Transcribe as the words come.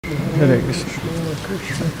Hare Krishna.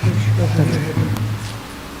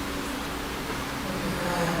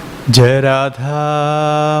 Jai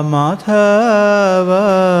Radha Madhava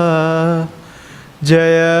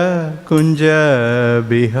Jaya Kunja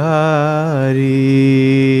Bihari.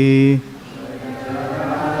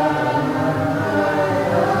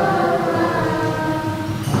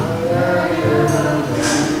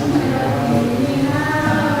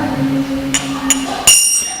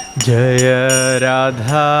 Jaya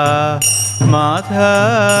Radha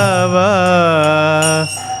Madhava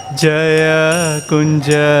Jaya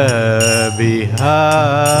Kunja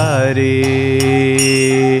Bihari.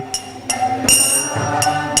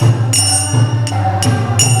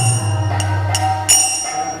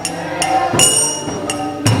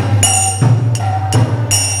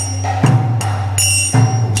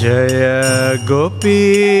 Jaya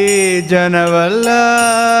Gopi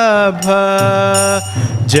Janavallabha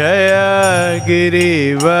Jaya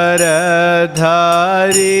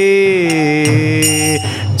Girivaradhari.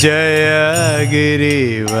 Jaya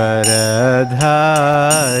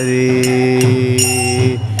Girivaradhari.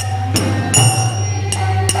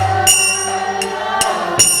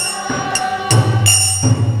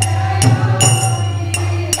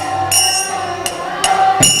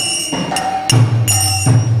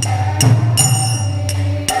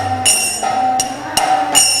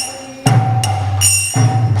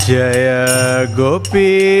 Jaya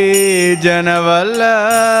Gopi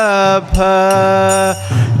Janavallabha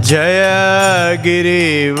Jaya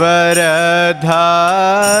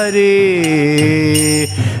Girivaradhari.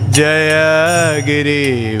 Jaya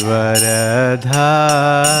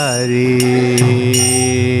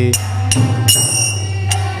Girivaradhari.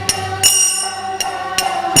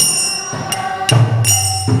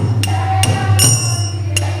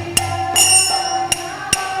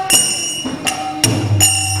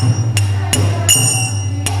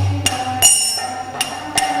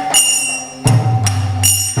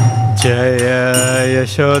 Jaya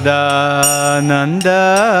Yashoda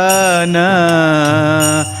Nandana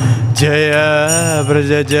Jaya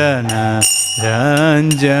Vrajajana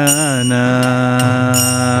Ranjana.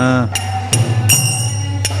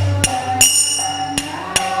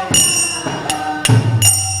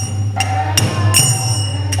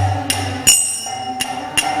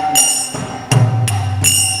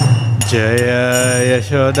 Jaya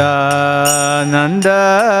Yashoda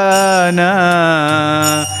Nandana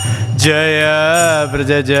Jaya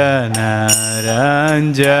Vrajajana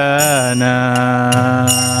Ranjana.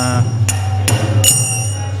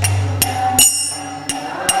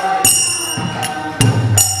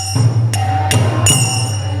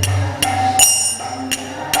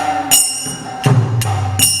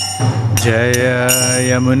 Jaya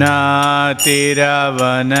Yamuna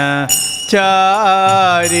Tiravana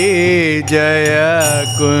Chari Jaya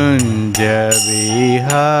Kunja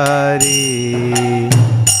Bihari.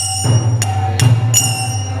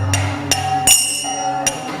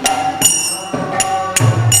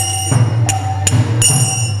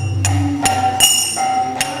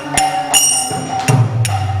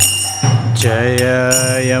 Jaya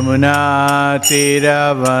Yamuna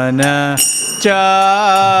Tiravana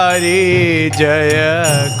Chari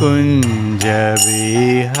Jaya Kunja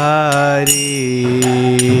Bihari.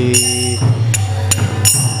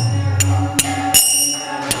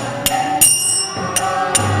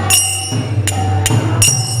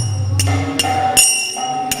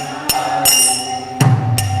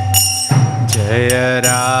 Jaya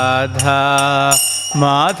Radha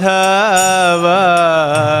Madhava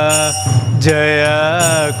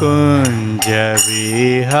Jaya Kunja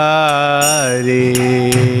Bihari.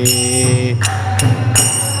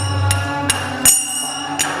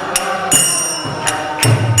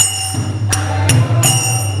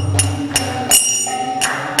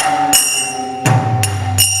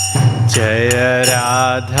 Jaya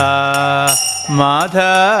Radha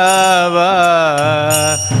Madhava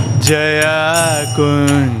Jaya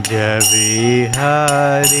Kunja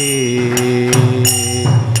Bihari.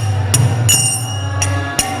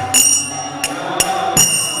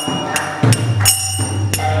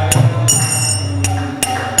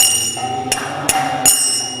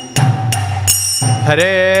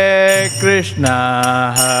 Hare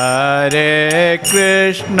Krishna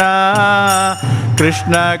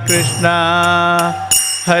Krishna Krishna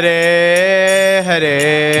Hare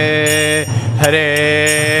Hare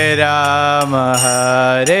Hare Rama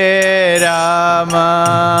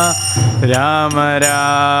Rama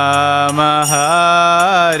Rama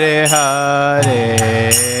Hare Hare.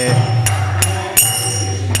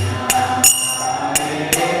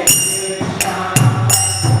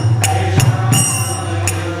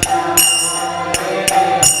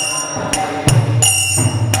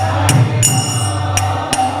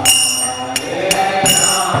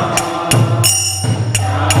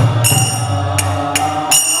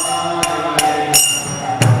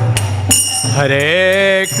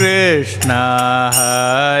 Krishna,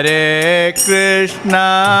 Hare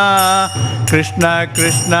Krishna, Krishna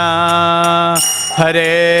Krishna,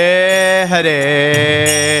 Hare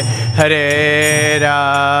Hare, Hare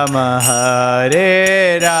Rama,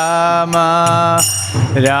 Hare Rama,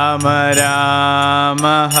 Rama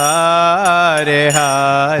Rama, Hare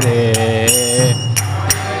Hare.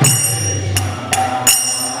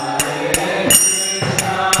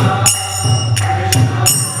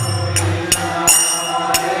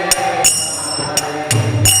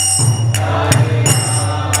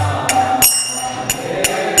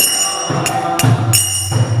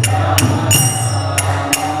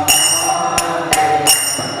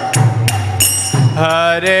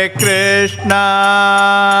 Hare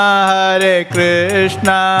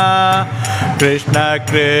Krishna, Krishna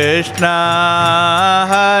Krishna,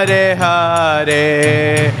 Hare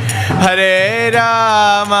Hare, Hare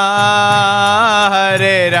Rama,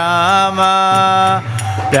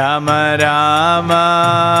 Rama Rama,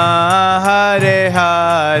 Hare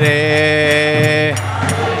Hare.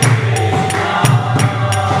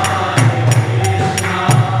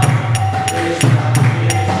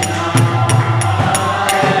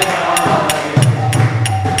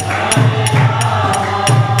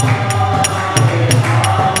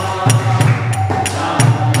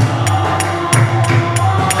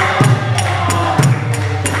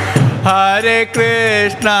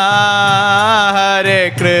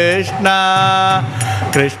 Hare Krishna,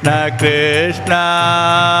 Krishna Krishna,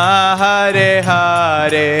 Hare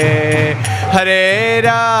Hare, Hare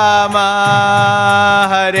Rama,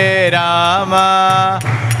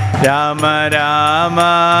 Rama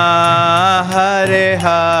Rama, Hare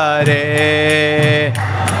Hare.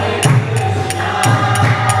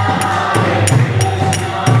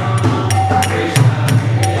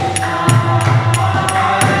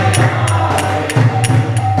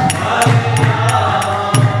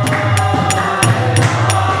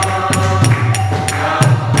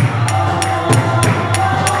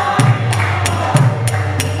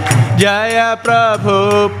 Jaya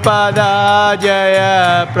Prabhupada,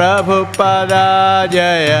 Jaya Prabhupada,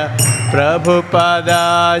 Jaya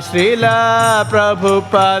Prabhupada, Srila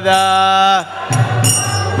Prabhupada.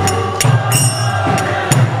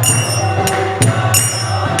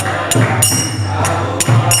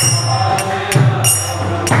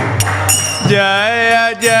 Jaya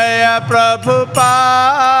Jaya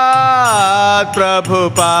Prabhupada,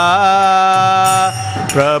 Prabhupada,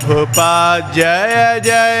 Prabhupada, Jaya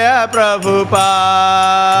Jaya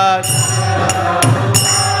Prabhupada.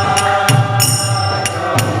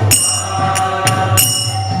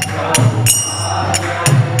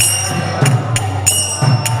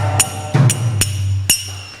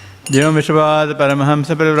 Jai Vishwavad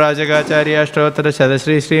Paramahamsa Parivrajagacharya Ashtottara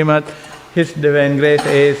Shadashri Srimad His Divine Grace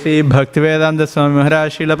A.C. Bhaktivedanta Swami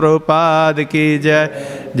Maharaj Srila Prabhupada Ki Jai.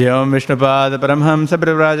 Jai Vishnupad Paramahamsa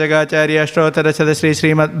Parivrajagacharya Ashtottara Shadashri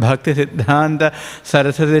Srimad Bhakti Siddhanta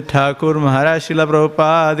Saraswati Thakur Maharaj Srila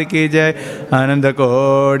Prabhupada Ki Jai. Ananda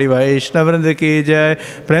Kodi Vaishnava Vrinda Ki Jai.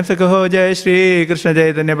 Prem se kaho Jai Shri Krishna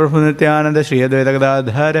Chaitanya Prabhu Nityananda Shri Advaita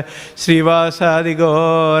Gadadhara Srivasadi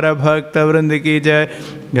Gaura Bhakta Vrinda Ki Jai.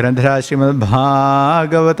 Grandhara Srimad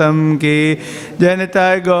Bhagavatam Ki Jai.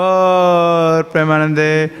 Nitai Gaur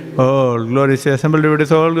Premanande. All glory to assembled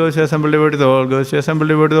devotees, all glory to assembled devotees, all glory to assembled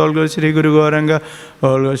devotees, all glory to Shri Guru Gauranga,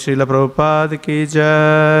 all glory to Srila Prabhupada Ki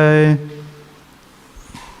Jai.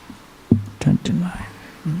 29.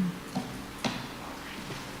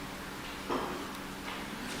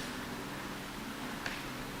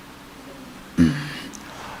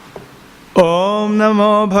 Om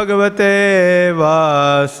Namo Bhagavate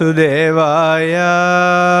Vasudevaya.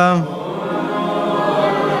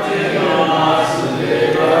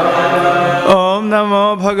 Om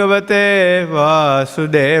Namo Bhagavate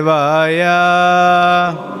Vasudevaya.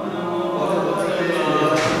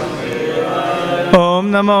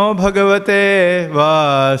 Om Namo Bhagavate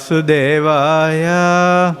Vasudevaya.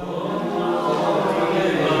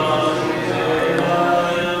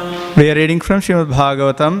 We are reading from Srimad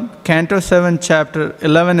Bhagavatam, Canto 7, Chapter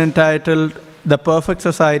 11, entitled The Perfect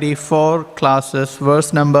Society, 4 Classes,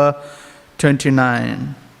 verse number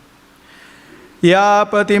 29.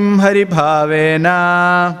 Yapatim Hari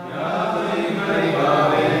Bhavena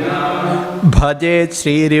Bhajet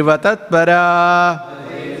Sri Rivatatpara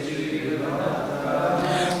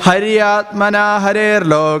Haryatmana Harer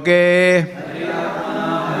Loke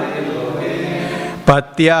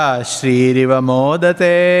Patya Shri Riva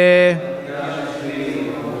Modate.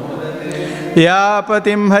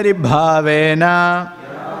 Yapatim Hari Bhavena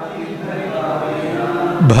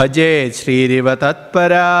Bhajet Shri Riva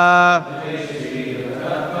Tatpara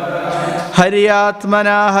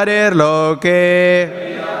हरियात्मना हरेर्लोके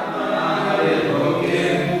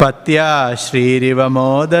पत्या श्रीरिव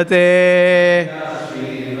मोदते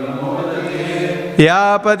या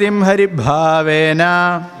पतिं हरिभावेन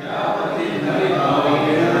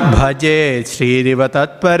भजेत् श्रीरिव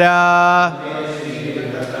तत्परा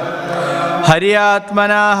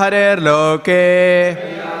हरियात्मना हरेर्लोके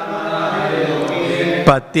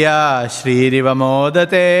पत्या श्रीरिव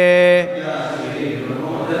मोदते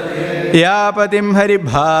या पतिं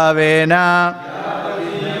हरिभावेन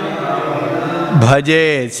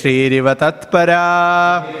भजेत् श्रीरिव तत्परा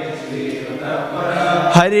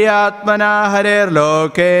हरियात्मना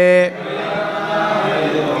हरेर्लोके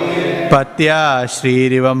पत्या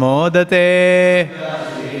श्रीरिव मोदते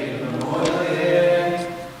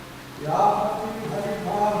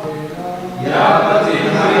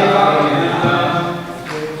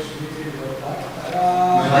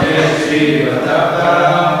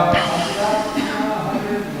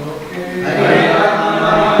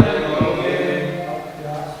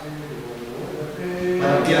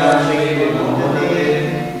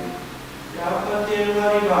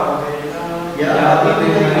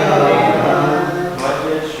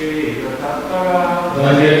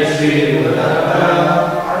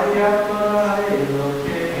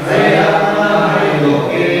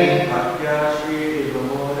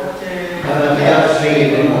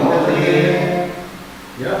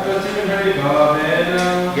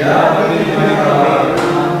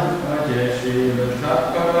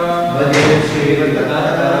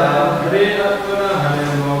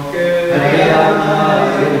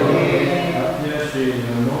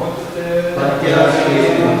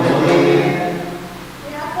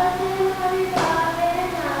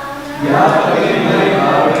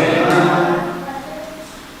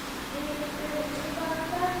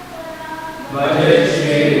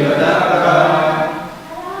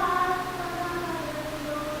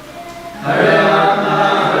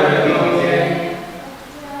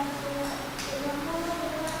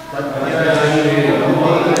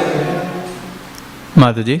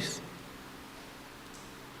Mataji.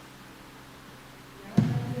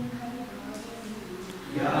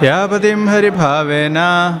 Yapatim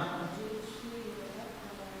haribhavena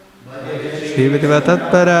Shivativa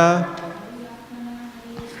tatpara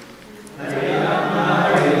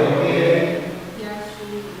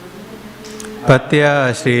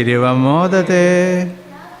Patya Shriva modate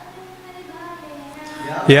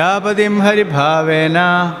Yapatim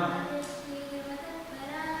haribhavena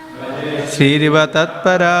Shriva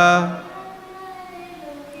tatpara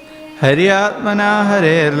Hariatmana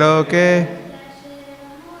harirloke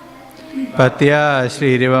Patya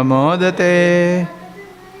Shriva modate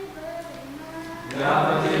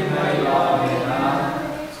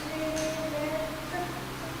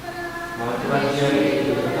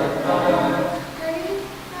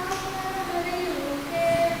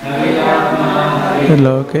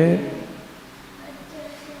Loke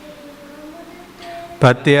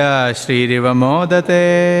Patya Shriva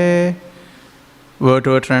modate. Word to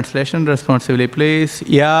word translation responsibly, please.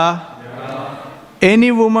 Ya,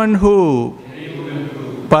 any woman who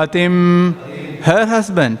Patim, her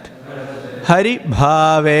husband, Hari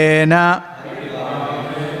Bhavena,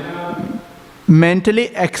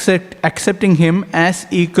 mentally accepting him as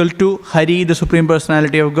equal to Hari, the Supreme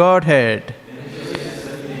Personality of Godhead.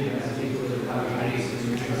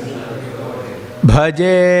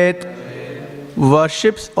 Bhajet,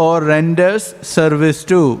 worships or renders service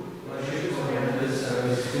to.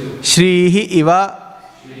 Shrihi Iva,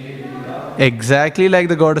 exactly like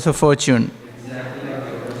the goddess of fortune.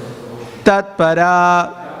 Tatpara,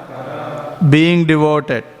 being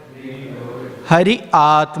devoted. Hari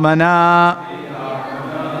Atmana,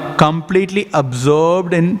 completely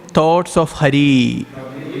absorbed in thoughts of Hari.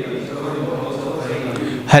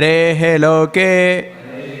 Hare Loke,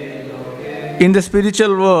 in the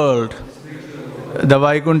spiritual world, the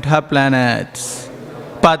Vaikuntha planets.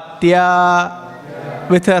 Patya,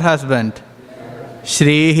 with her husband.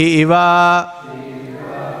 Shrihi Iva,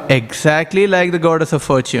 exactly like the goddess of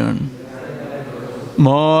fortune.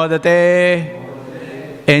 Modate,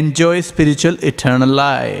 enjoy spiritual eternal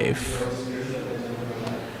life.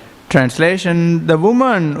 Translation: the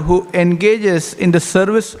woman who engages in the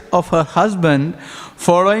service of her husband,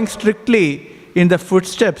 following strictly in the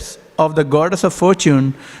footsteps of the goddess of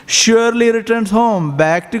fortune, surely returns home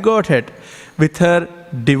back to Godhead with her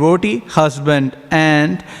devotee husband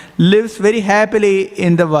and lives very happily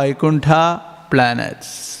in the Vaikuntha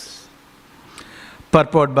planets.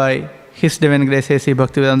 Purport by His Divine Grace A.C.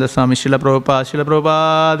 Bhaktivedanta Swami Srila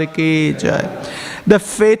Prabhupada ki Jai. The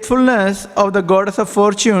faithfulness of the goddess of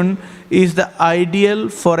fortune is the ideal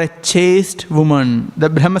for a chaste woman. The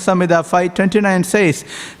Brahma Samhita 5.29 says,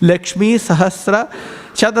 Lakshmi Sahasra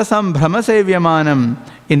Chatasam Brahmasevyamanam.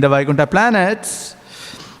 In the Vaikuntha planets,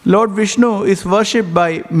 Lord Vishnu is worshipped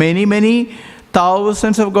by many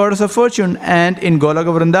thousands of goddess of fortune, and in Gopa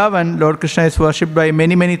Vrindavan, Lord Krishna is worshipped by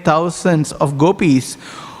many thousands of gopis,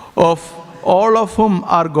 of all of whom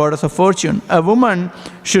are goddess of fortune. A woman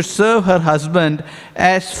should serve her husband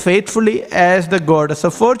as faithfully as the goddess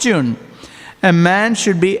of fortune. A man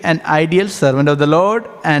should be an ideal servant of the Lord,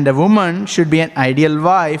 and a woman should be an ideal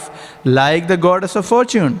wife like the goddess of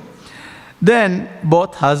fortune. Then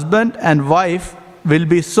both husband and wife will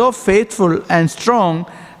be so faithful and strong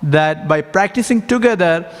that by practicing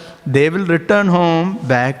together, they will return home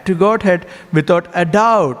back to Godhead without a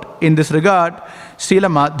doubt. In this regard,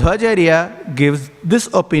 Srila Madhvacharya gives this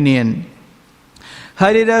opinion.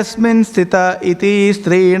 Harirasmin sthita iti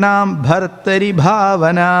strinam bhartari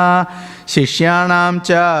bhavana shishyanam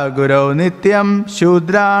cha gurau nityam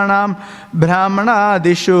shudranam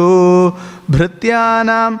brahmanadishu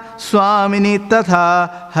bhrityanam swamini tatha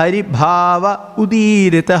haribhava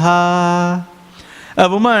udiritaha. A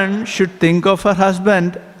woman should think of her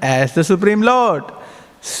husband as the Supreme Lord.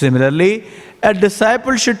 Similarly, a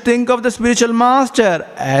disciple should think of the spiritual master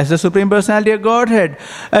as the Supreme Personality of Godhead.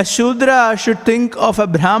 A Shudra should think of a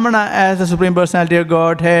Brahmana as the Supreme Personality of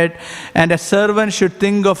Godhead. And a servant should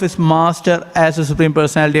think of his master as the Supreme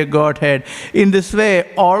Personality of Godhead. In this way,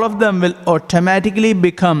 all of them will automatically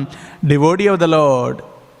become devotee of the Lord.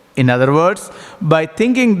 In other words, by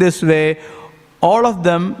thinking this way, all of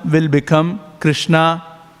them will become Krishna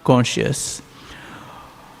conscious.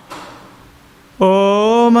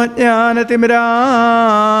 Om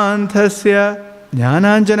Ajnanatimirandhasya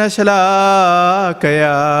Jnananjana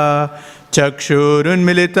Shalakaya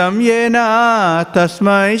Chakshurunmilitam Yena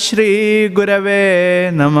Tasmai Shri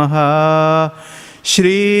Gurave Namaha.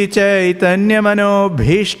 Shri Chaitanya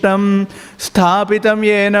Manobhishtam Sthapitam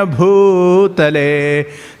Yena Bhutale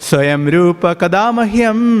Swayam Rupa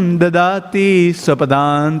Kadamahyam Dadati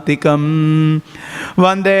Swapadantikam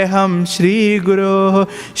Vandeham Shri Guru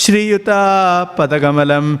Shri Yuta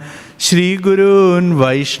Padagamalam Shri Gurun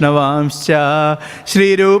Vaishnavamscha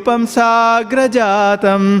Shri Rupam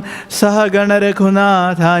Sagrajatam Sahagana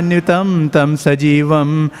Raghunathanutam Tam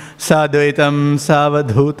Sajivam Sadvaitam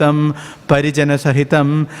Savadhutam Parijana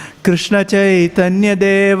Sahitam Krishna Chaitanya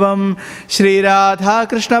Devam Shri Radha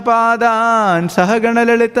Krishna Padan Sahagana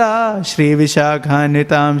Lalita Shri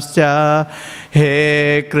Vishakhanvitamscha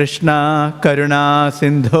He Krishna Karuna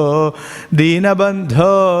Sindho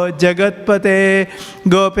Dinabandho Jagatpate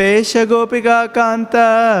Gopesha Gopika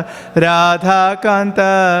Kanta Radha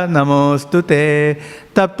Kanta Namostute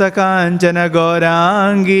Tapta Kanchana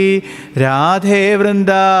Gaurangi Radhe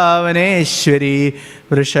Vrindavaneshwari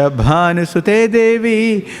Vrishabhanusute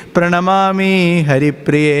Devi Pranamami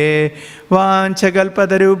Haripriye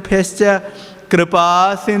Vanchakalpatarubhyascha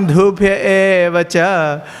Kripa Sindhubhya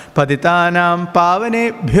evacha Patitanam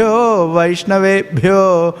Pavanebhyo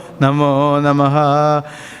Vaishnavebhyo Namo Namaha.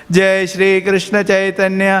 Jai Shri Krishna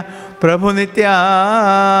Chaitanya Prabhu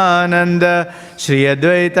Nityananda Shri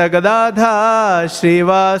Advaita Gadadha Shri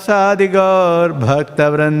Vasadi Gaur Bhakta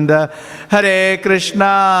Vrinda. Hare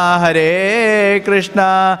Krishna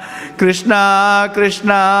Krishna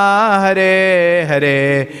Krishna Hare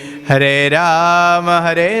Hare Hare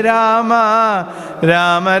Rama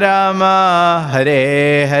Rama Rama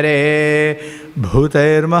Hare Hare.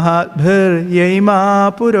 Bhutair Mahatbhir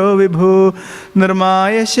Yaima Puro Vibhu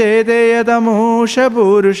Nirmaya Shede Yadamusha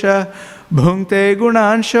Purusha Bhunkte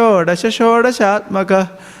Gunan Shodasha Shodashatmaka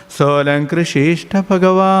Solankrishishta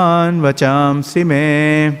Bhagavan Vacham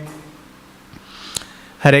Sime.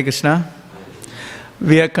 Hare Krishna.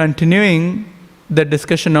 We are continuing the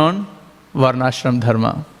discussion on Varnashram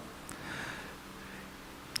Dharma.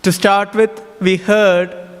 To start with, we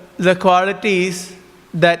heard the qualities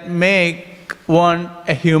that make one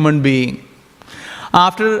a human being.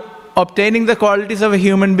 After obtaining the qualities of a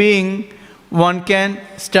human being, one can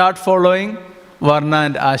start following Varna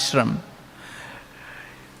and Ashram.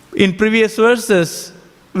 In previous verses,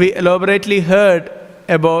 we elaborately heard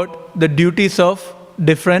about the duties of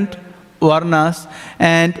different Varnas,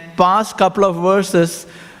 and past couple of verses,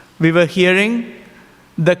 we were hearing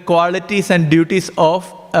the qualities and duties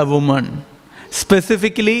of a woman,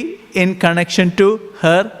 specifically in connection to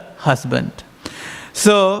her husband.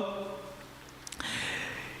 So,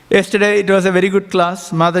 yesterday it was a very good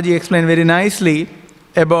class. Mataji explained very nicely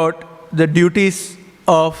about the duties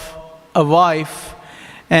of a wife,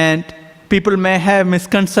 and people may have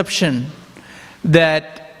misconception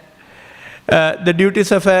that the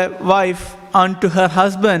duties of a wife unto her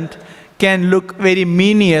husband can look very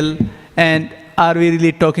menial, and are we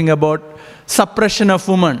really talking about suppression of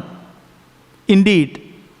woman?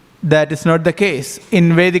 Indeed, that is not the case.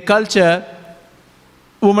 In Vedic culture,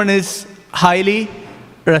 woman is highly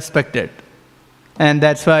respected. And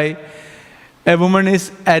that's why a woman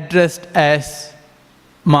is addressed as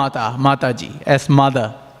Mata, Mataji, as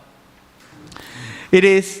mother. It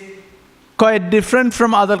is quite different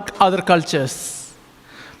from other cultures,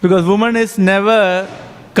 because woman is never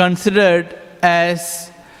considered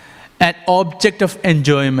as an object of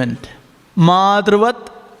enjoyment. Madhruvat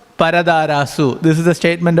paradarasu. This is a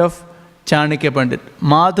statement of Chanakya Pandit.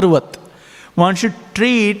 Madhruvat. One should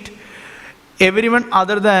treat everyone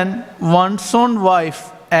other than one's own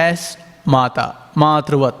wife as Mata,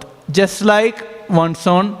 Madhruvat. Just like one's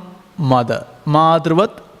own mother.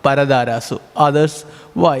 Madhruvat paradarasu. Others'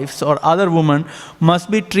 wives or other women must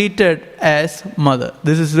be treated as mother.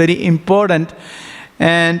 This is very important,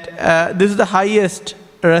 and this is the highest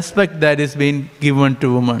respect that is being given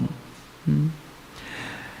to women.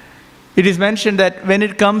 It is mentioned that when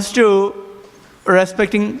it comes to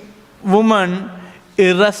respecting woman,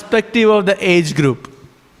 irrespective of the age group,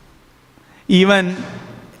 even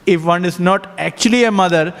if one is not actually a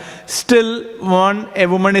mother, still a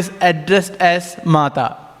woman is addressed as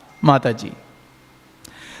Mata, Mataji.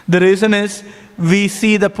 The reason is we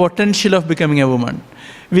see the potential of becoming a woman.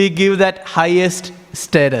 We give that highest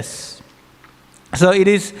status. So it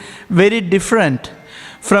is very different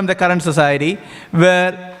from the current society,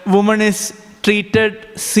 where woman is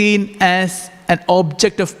treated, seen as an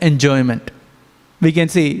object of enjoyment. We can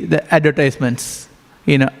see the advertisements,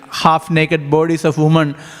 half-naked bodies of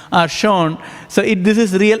women are shown. So this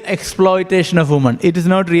is real exploitation of women. It is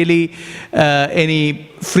not really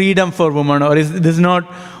any freedom for women, or this is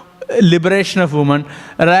not liberation of women.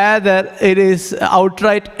 Rather, it is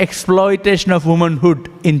outright exploitation of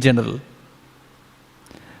womanhood in general.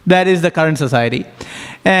 That is the current society.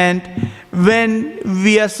 And when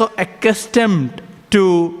we are so accustomed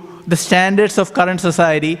to the standards of current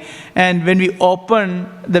society, and when we open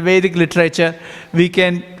the Vedic literature, we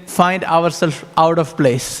can find ourselves out of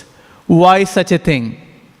place. Why such a thing?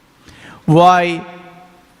 Why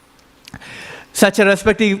such a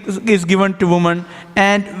respect is given to woman?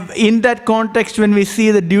 And in that context, when we see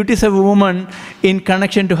the duties of a woman in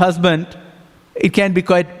connection to husband, it can be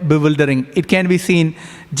quite bewildering. It can be seen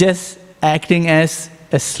just acting as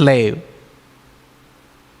a slave.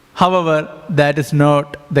 However, that is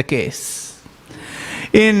not the case.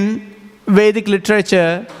 In Vedic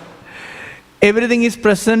literature, everything is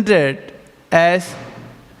presented as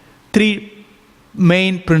three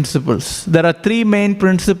main principles. There are three main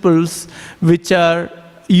principles which are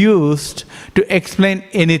used to explain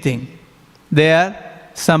anything. They are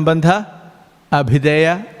Sambandha,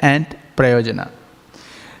 Abhideya, and Prayojana.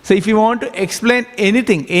 So if you want to explain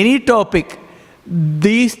anything, any topic,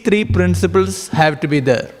 these three principles have to be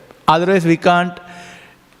there. Otherwise, we can't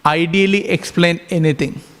ideally explain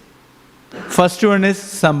anything. First one is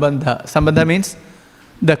Sambandha. Sambandha means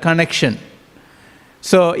the connection.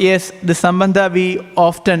 So yes, the Sambandha we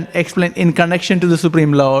often explain in connection to the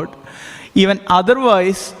Supreme Lord. Even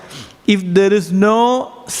otherwise, if there is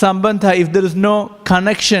no Sambandha, if there is no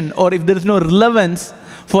connection, or if there is no relevance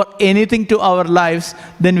for anything to our lives,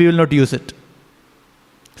 then we will not use it.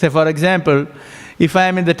 Say for example, if I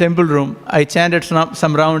am in the temple room, I chanted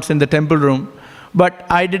some rounds in the temple room, but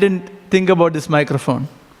I didn't think about this microphone,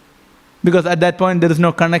 because at that point there is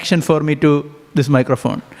no connection for me to this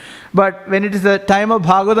microphone. But when it is the time of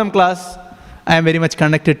Bhagavatam class, I am very much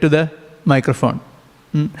connected to the microphone.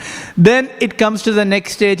 Then it comes to the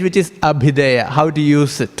next stage, which is Abhideya, how to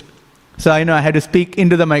use it. So I know I had to speak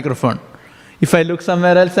into the microphone. If I look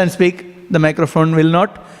somewhere else and speak, the microphone will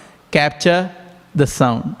not capture the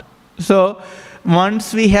sound. So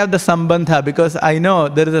once we have the Sambandha, because I know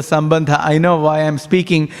there is a Sambandha, I know why I am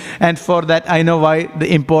speaking, and for that I know why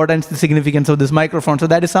the importance, the significance of this microphone. So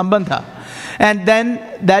that is Sambandha. And then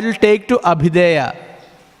that will take to Abhideya,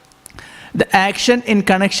 the action in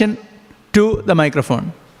connection to the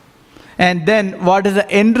microphone. And then what is the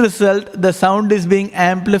end result? The sound is being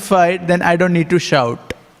amplified, then I don't need to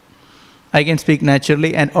shout. I can speak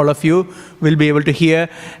naturally, and all of you will be able to hear.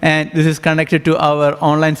 And this is connected to our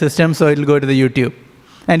online system, so it will go to the YouTube.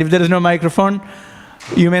 And if there is no microphone,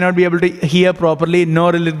 you may not be able to hear properly,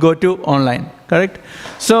 nor will it go to online. Correct?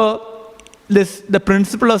 So the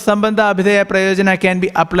principle of Sambandha, Abhideya, Prayojana can be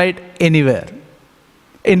applied anywhere.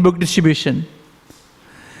 In book distribution,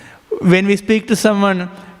 when we speak to someone,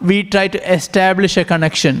 we try to establish a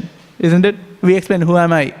connection, isn't it? We explain, who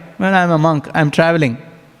am I? Well, I'm a monk, I'm traveling.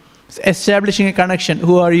 establishing a connection.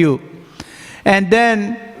 Who are you? And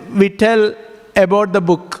then we tell about the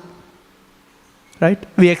book. Right?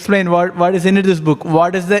 We explain what is in this book.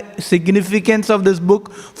 What is the significance of this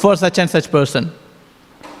book for such and such person.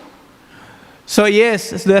 So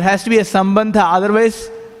yes, there has to be a sambandha. Otherwise,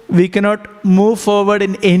 we cannot move forward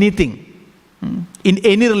in anything, in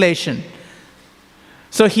any relation.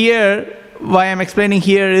 So here, why I'm explaining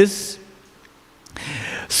here is,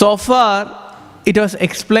 so far, it was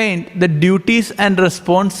explained the duties and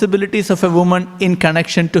responsibilities of a woman in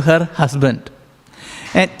connection to her husband.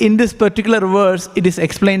 And in this particular verse, it is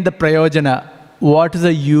explained the prayojana. What is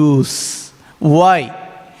the use? Why?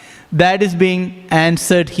 That is being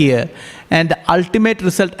answered here. And the ultimate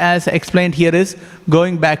result, as explained here, is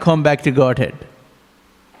going back home, back to Godhead.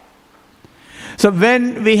 So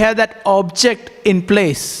when we have that object in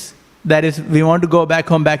place, that is, we want to go back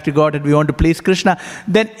home, back to Godhead, we want to please Krishna,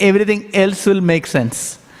 then everything else will make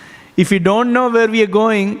sense. If we don't know where we are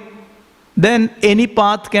going, then any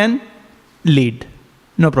path can lead.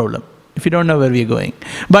 No problem, if you don't know where we are going.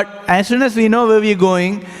 But as soon as we know where we are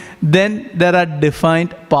going, then there are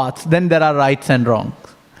defined paths. Then there are rights and wrongs.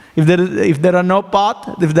 If there are no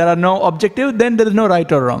path, if there are no objective, then there is no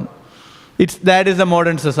right or wrong. That is the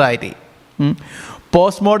modern society.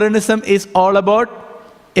 Postmodernism is all about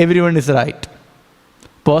everyone is right.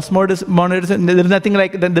 Postmodernism, there is nothing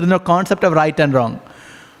like that. There is no concept of right and wrong.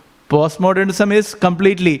 Postmodernism is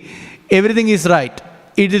completely, everything is right.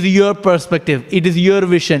 It is your perspective. It is your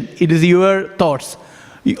vision. It is your thoughts.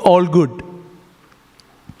 All good.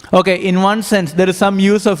 Okay, in one sense, there is some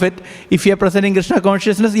use of it. If you are presenting Krishna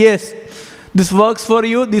consciousness, yes, this works for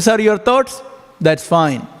you. These are your thoughts. That's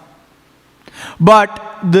fine.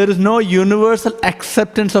 But there is no universal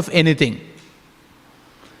acceptance of anything.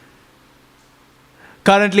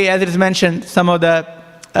 Currently, as it is mentioned, some of the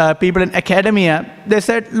people in academia, they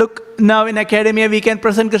said, look, now in academia we can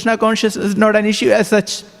present Krishna consciousness, is not an issue as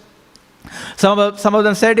such. Some of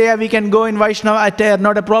them said, yeah, we can go in Vaishnava attire,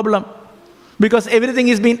 not a problem. Because everything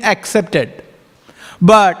is being accepted.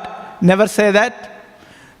 But never say that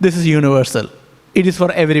this is universal. It is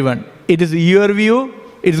for everyone. It is your view,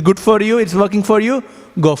 it is good for you, it's working for you,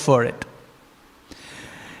 go for it.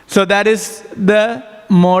 So that is the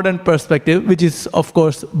modern perspective, which is of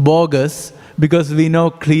course bogus, because we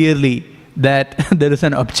know clearly that there is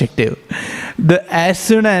an objective. As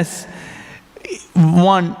soon as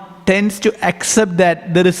one tends to accept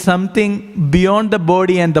that there is something beyond the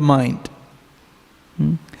body and the mind,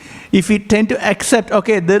 if we tend to accept,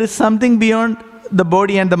 okay, there is something beyond the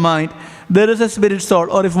body and the mind, there is a spirit soul,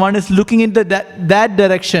 or if one is looking into that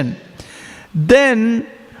direction, then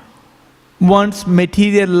one's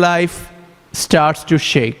material life starts to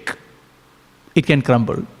shake. It can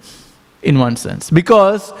crumble, in one sense.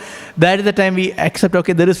 Because that is the time we accept,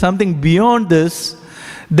 okay, there is something beyond this,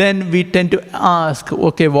 then we tend to ask,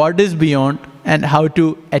 okay, what is beyond and how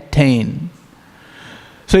to attain.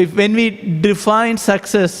 So when we define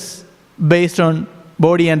success based on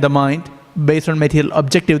body and the mind, based on material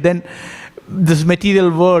objective, then this material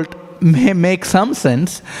world may make some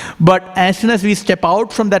sense, but as soon as we step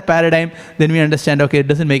out from that paradigm, then we understand, okay, it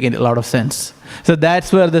doesn't make a lot of sense. So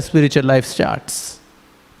that's where the spiritual life starts.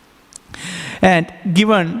 And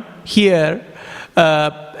given here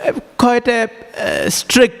quite a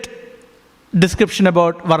strict description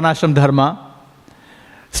about Varnashram Dharma,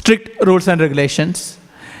 strict rules and regulations,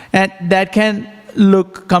 and that can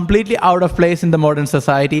look completely out of place in the modern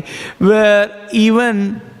society, where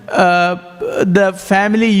even the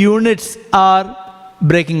family units are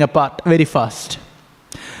breaking apart very fast.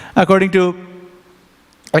 According to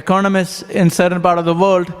economists in certain part of the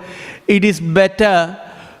world, it is better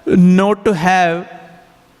not to have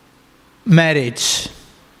marriage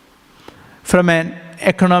from an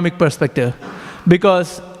economic perspective.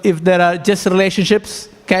 Because if there are just relationships,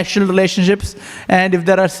 casual relationships, and if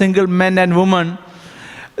there are single men and women,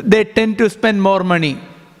 they tend to spend more money.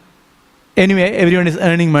 Anyway, everyone is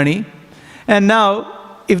earning money. And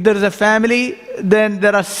now, if there is a family, then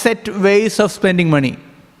there are set ways of spending money.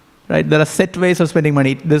 Right? There are set ways of spending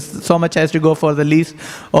money. There's so much has to go for the lease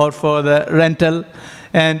or for the rental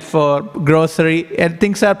and for grocery, and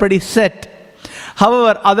things are pretty set.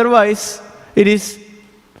 However, otherwise, it is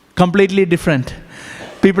completely different.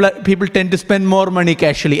 People tend to spend more money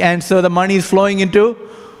casually, and so the money is flowing into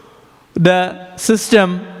the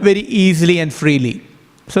system very easily and freely.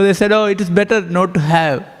 So they said, oh, it is better not to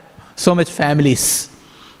have so much families.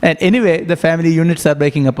 And anyway, the family units are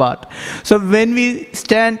breaking apart. So when we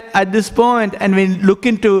stand at this point and we look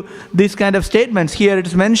into these kind of statements, here it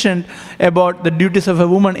is mentioned about the duties of a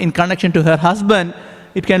woman in connection to her husband,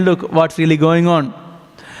 it can look what's really going on.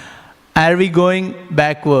 Are we going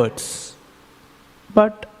backwards?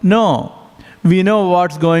 But no. We know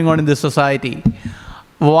what's going on in the society,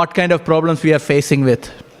 what kind of problems we are facing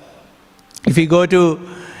with. If you go to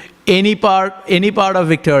any part of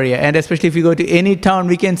Victoria, and especially if you go to any town,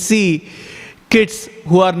 we can see kids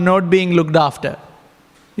who are not being looked after.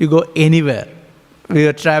 You go anywhere. We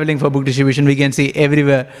are traveling for book distribution, we can see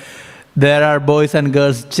everywhere there are boys and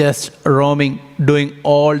girls just roaming, doing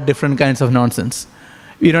all different kinds of nonsense.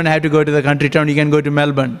 You don't have to go to the country town, you can go to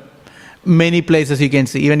Melbourne. Many places you can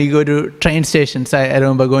see. Even you go to train stations. I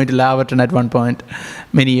remember going to Laverton at one point,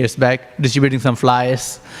 many years back, distributing some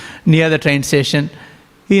flyers near the train station.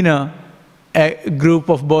 A group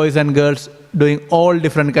of boys and girls doing all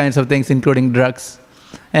different kinds of things, including drugs.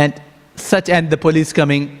 And the police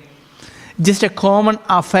coming. Just a common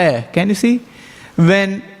affair. Can you see?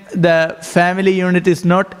 When the family unit is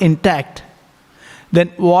not intact, then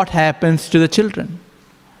what happens to the children?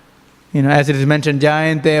 As it is mentioned,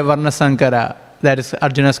 Jayante Varna Sankara, that is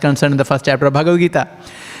Arjuna's concern in the first chapter of Bhagavad Gita.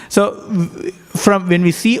 So, when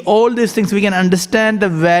we see all these things, we can understand the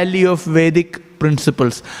value of Vedic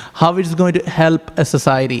principles, how it is going to help a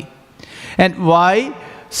society. And why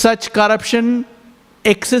such corruption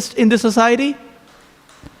exists in the society?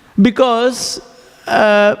 Because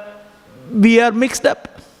we are mixed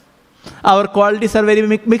up. Our qualities are very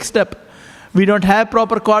mixed up. We don't have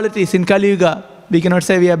proper qualities in Kali Yuga. We cannot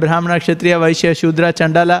say we are Brahmana, Kshatriya, Vaishya, Shudra,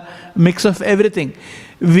 Chandala, mix of everything.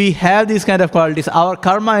 We have these kind of qualities. Our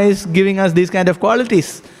karma is giving us these kind of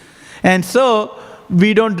qualities. And so,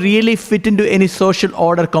 we don't really fit into any social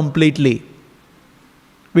order completely.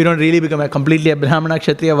 We don't really become completely a Brahmana,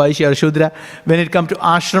 Kshatriya, Vaishya or Shudra. When it comes to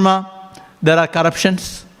ashrama, there are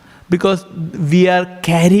corruptions because we are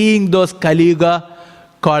carrying those Kali Yuga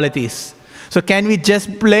qualities. So can we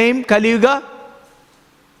just blame Kali Yuga?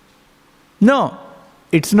 No,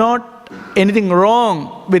 it's not anything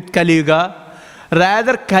wrong with Kali Yuga.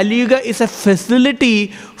 Rather, Kali Yuga is a facility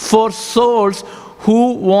for souls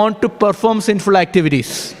who want to perform sinful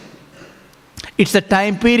activities. It's a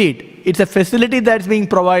time period. It's a facility that's being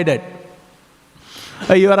provided.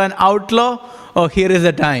 You are an outlaw, here is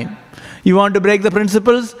the time. You want to break the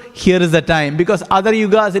principles, here is the time. Because other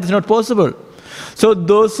yugas, it is not possible. So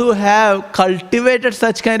those who have cultivated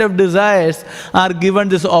such kind of desires are given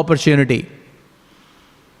this opportunity.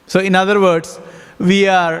 So in other words, we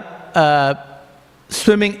are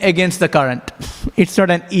swimming against the current. It's not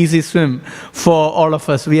an easy swim for all of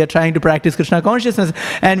us. We are trying to practice Krishna consciousness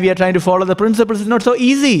and we are trying to follow the principles. It's not so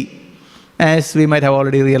easy, as we might have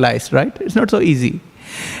already realized, right? It's not so easy.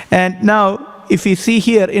 And now, if we see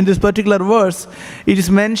here in this particular verse, it is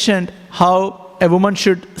mentioned how a woman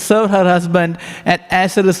should serve her husband, and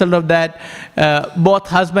as a result of that, both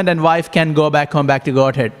husband and wife can go back home, back to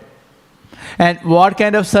Godhead. And what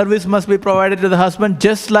kind of service must be provided to the husband?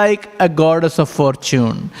 Just like a goddess of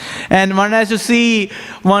fortune. And one has to see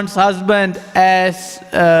one's husband as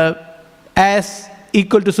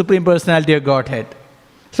equal to Supreme Personality of Godhead.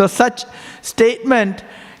 So such statement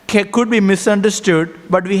could be misunderstood,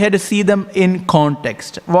 but we had to see them in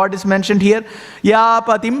context. What is mentioned here? Ya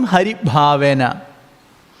patim hari bhavena.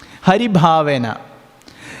 Hari bhavena.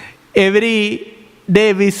 Every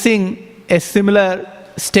day we sing a similar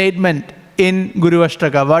statement in Guru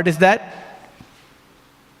Ashtaka. What is that?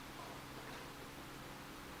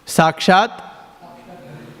 Sakshat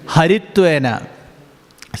Haritvena.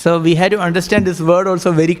 So we had to understand this word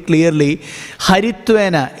also very clearly.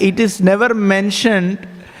 Haritvena. It is never mentioned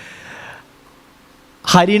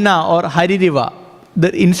Harina or Haririva.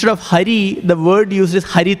 Instead of Hari, the word used is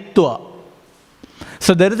Haritva.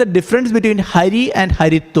 So there is a difference between Hari and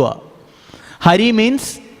Haritva. Hari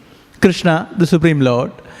means Krishna, the Supreme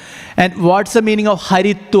Lord. And what's the meaning of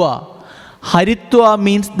Haritva? Haritva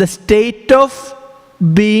means the state of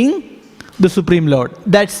being the Supreme Lord.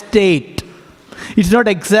 That state. It's not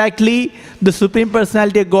exactly the Supreme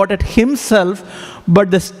Personality of Godhead himself, but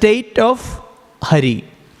the state of Hari.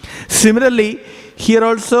 Similarly, here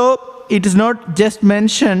also it is not just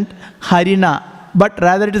mentioned Harina, but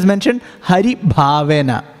rather it is mentioned Hari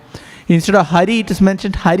Bhavena. Instead of Hari, it is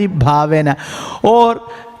mentioned Hari Bhavena. Or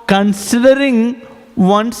considering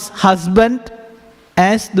one's husband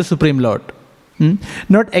as the Supreme Lord.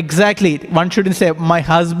 Not exactly, one shouldn't say, my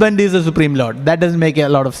husband is the Supreme Lord. That doesn't make a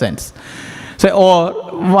lot of sense. So, or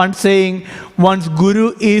one saying, one's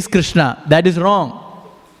Guru is Krishna. That is wrong.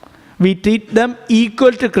 We treat them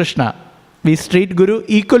equal to Krishna. We treat Guru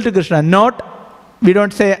equal to Krishna. We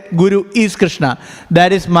don't say Guru is Krishna.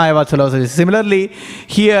 That is Mayavad philosophy. Similarly,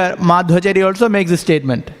 here Madhvacharya also makes a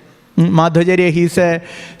statement. Madhvacharya, he is a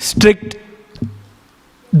strict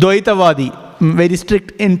Dvaitavadi. very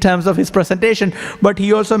strict in terms of his presentation, but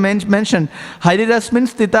he also mentioned Harirasmin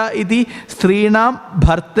Stita iti Strinam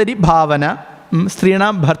Bhartari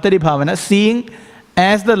Bhavana, seeing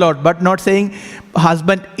as the Lord, but not saying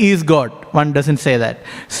husband is God. One doesn't say that.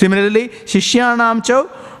 Similarly, Shishyanam Chau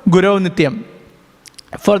Guru Nityam.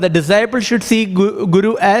 For the disciple should see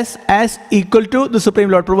Guru as equal to the Supreme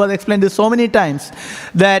Lord. Prabhupada explained this so many times,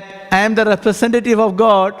 that I am the representative of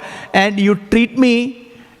God and you treat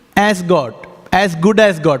me as God, as good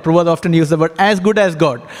as God. Prabhupada often uses the word as good as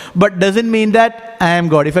God. But doesn't mean that I am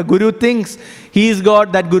God. If a Guru thinks he is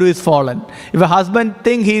God, that Guru is fallen. If a husband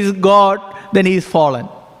thinks he is God, then he is fallen.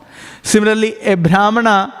 Similarly, a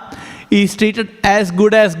Brahmana is treated as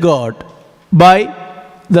good as God by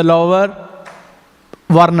the lower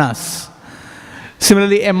Varnas.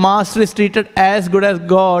 Similarly, a master is treated as good as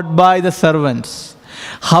God by the servants.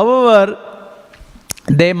 However,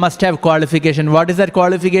 they must have qualification. What is that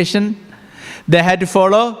qualification? They had to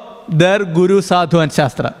follow their Guru, Sadhu and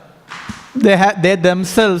Shastra. They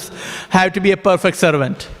themselves have to be a perfect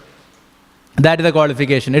servant. That is the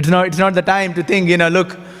qualification. It's not the time to think,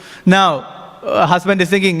 look, now husband is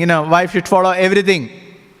thinking, wife should follow everything.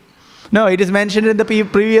 No, it is mentioned in the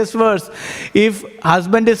previous verse. If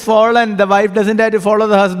husband is fallen, the wife doesn't have to follow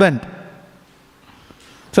the husband.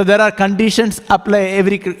 So there are conditions apply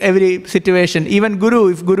every situation. Even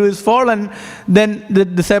Guru, if Guru is fallen, then the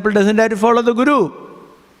disciple doesn't have to follow the Guru.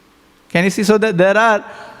 Can you see? So that there are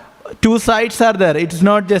two sides are there. It's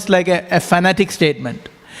not just like a fanatic statement.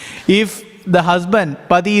 If the husband,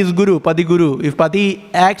 Pati is Guru, Pati Guru. If Pati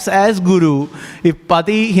acts as Guru, if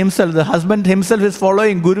Pati himself, the husband himself is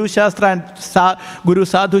following Guru Shastra and Guru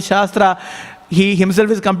Sadhu Shastra, he himself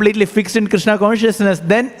is completely fixed in Krishna consciousness,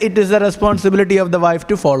 then it is the responsibility of the wife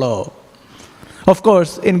to follow. Of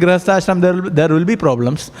course, in Grihastha there will be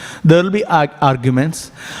problems, there will be arguments.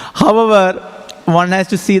 However, one has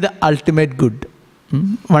to see the ultimate good.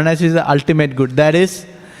 One has to see the ultimate good. That is,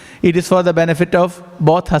 it is for the benefit of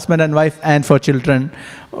both husband and wife and for children.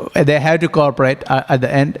 They have to cooperate at the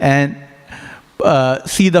end and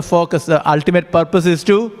see the focus. The ultimate purpose is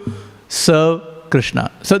to serve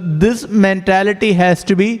Krishna. So this mentality has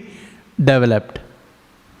to be developed.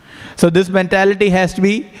 So this mentality has to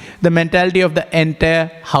be the mentality of the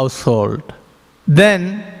entire household.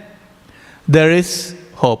 Then there is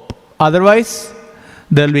hope. Otherwise,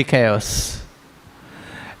 there will be chaos.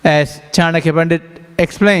 As Chanakya Pandit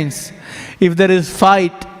explains, if there is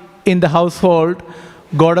fight in the household,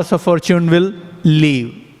 goddess of fortune will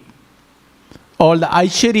leave. All the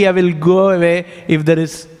Aishwarya will go away if there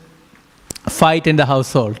is fight in the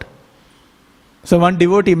household. So one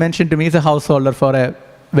devotee mentioned to me, he's a householder for a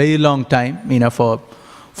very long time, for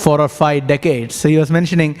 4 or 5 decades. So he was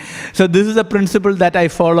mentioning, so this is a principle that I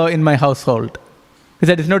follow in my household. He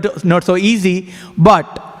said it's not so easy,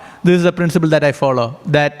 but this is a principle that I follow,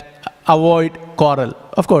 that avoid quarrel.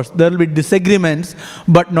 Of course, there will be disagreements,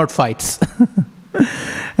 but not fights.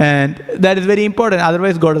 And that is very important.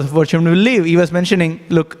 Otherwise, goddess of fortune will leave. He was mentioning,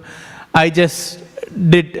 look, I was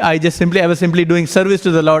simply doing service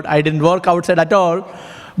to the Lord. I didn't work outside at all,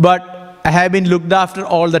 but I have been looked after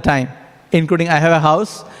all the time, including I have a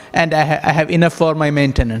house and I have enough for my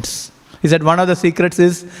maintenance. He said one of the secrets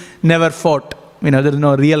is never fought. There is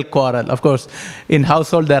no real quarrel. Of course, in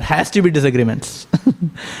household there has to be disagreements,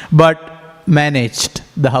 but managed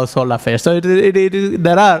the household affairs. So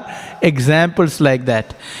there are examples like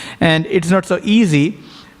that. And it's not so easy,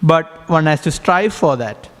 but one has to strive for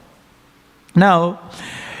that. Now,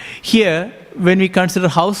 here, when we consider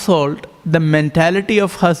household, the mentality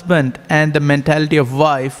of husband and the mentality of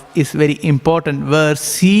wife is very important. We're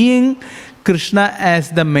seeing Krishna as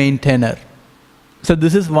the maintainer. So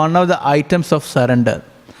this is one of the items of surrender.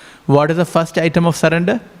 What is the first item of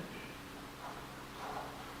surrender?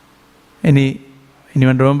 Anyone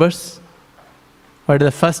remembers? What is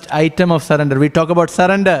the first item of surrender? We talk about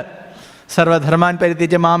surrender. Sarva dharman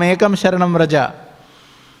paritijya mam ekam sharanam vraja.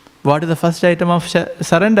 What is the first item of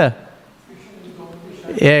surrender?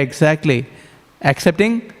 Yeah, exactly.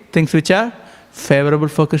 Accepting things which are favorable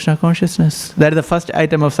for Krishna consciousness. That is the first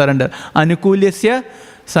item of surrender. Anukulyasya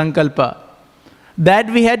sankalpa.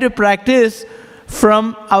 That we had to practice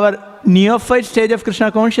from our neophyte stage of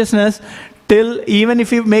Krishna consciousness till even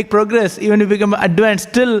if we make progress, even if we become advanced,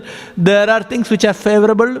 still there are things which are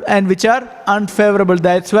favorable and which are unfavorable.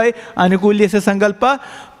 That's why anukulyasya sankalpa,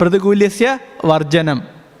 pratikulyasya varjanam.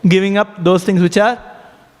 Giving up those things which are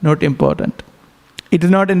not important. It is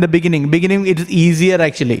not in the beginning. Beginning it is easier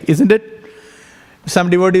actually, isn't it? Some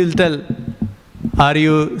devotee will tell, are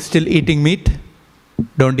you still eating meat?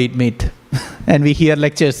 Don't eat meat. And we hear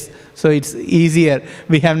lectures So it's easier.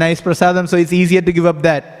 We have nice prasadam, so it's easier to give up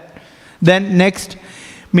that. Then next,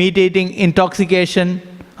 meat eating, intoxication.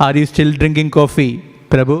 Are you still drinking coffee?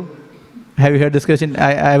 Prabhu, have you heard this question?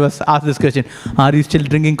 I was asked this question. Are you still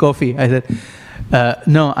drinking coffee? I said,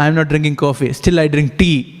 no, I'm not drinking coffee. Still I drink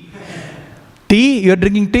tea. Tea? You're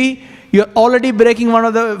drinking tea? You're already breaking one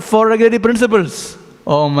of the 4 regulatory principles.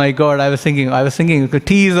 Oh my God, I was thinking,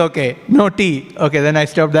 tea is okay. No tea. Okay, then I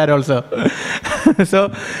stopped that also.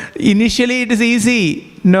 So, initially it is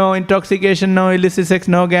easy. No intoxication, no illicit sex,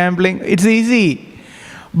 no gambling. It's easy.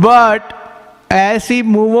 But as we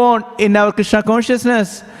move on in our Krishna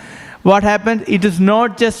consciousness, what happens? It is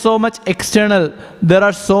not just so much external. There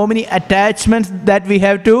are so many attachments that we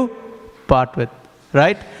have to part with,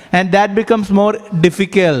 right? And that becomes more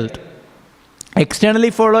difficult.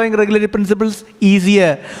 Externally following regulatory principles,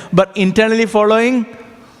 easier. But internally following,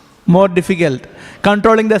 more difficult.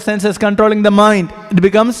 Controlling the senses, controlling the mind, it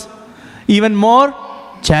becomes even more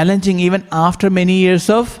challenging even after many years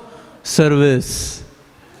of service.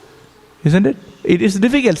 Isn't it? It is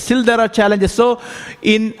difficult. Still there are challenges. So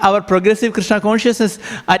in our progressive Krishna consciousness,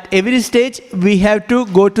 at every stage, we have to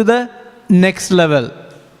go to the next level.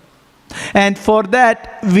 And for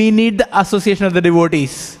that, we need the association of the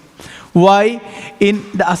devotees. Why? In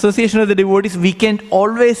the association of the devotees, we can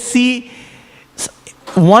always see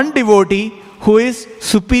one devotee who is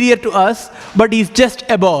superior to us, but is just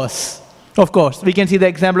a boss. Of course, we can see the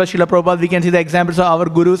example of Srila Prabhupada, we can see the examples of our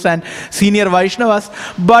gurus and senior Vaishnavas,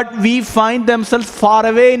 but we find themselves far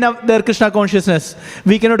away in their Krishna consciousness.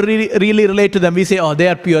 We cannot really relate to them. We say, oh, they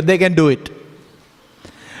are pure, they can do it.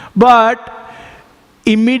 But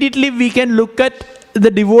immediately we can look at the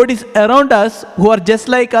devotees around us who are just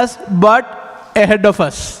like us but ahead of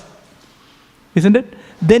us. Isn't it?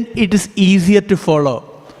 Then it is easier to follow.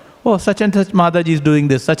 Oh, such and such Mataji is doing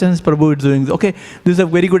this, such and such Prabhu is doing this. Okay, this is a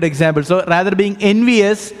very good example. So rather being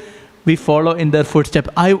envious, we follow in their footsteps.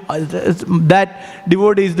 That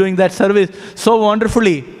devotee is doing that service so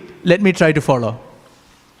wonderfully. Let me try to follow.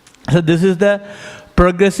 So this is the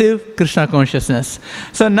progressive Krishna consciousness.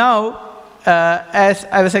 So now, as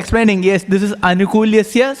I was explaining, yes, this is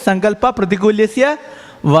anukulyasya sankalpa pratikulyasya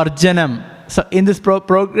varjanam. So in this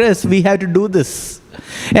progress, we have to do this.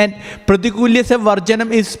 And pratikulyasya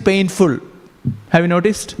varjanam is painful. Have you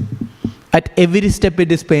noticed? At every step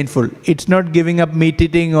it is painful. It's not giving up meat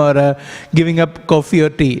eating or giving up coffee or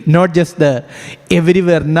tea. Not just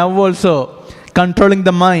everywhere. Now also, controlling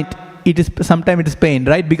the mind, sometimes it is pain,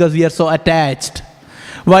 right? Because we are so attached.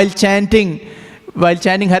 While chanting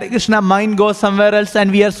Hare Krishna, mind goes somewhere else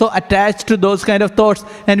and we are so attached to those kind of thoughts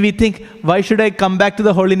and we think, why should I come back to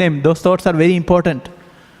the holy name? Those thoughts are very important.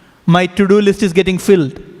 My to-do list is getting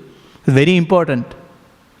filled. It's very important,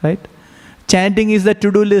 right? Chanting is the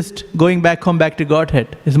to-do list. Going back home, back to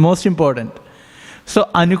Godhead is most important. So,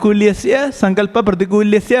 anukulyasya, sankalpa,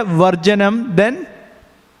 pratikulyasya, varjanam, then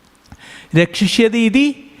rakshishyati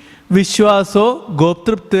iti vishwaso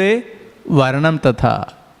goptruptve varanam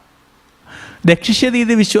tatha. Rakshishyati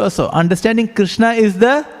iti vishwaso. Understanding Krishna is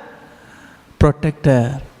the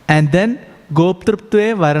protector. And then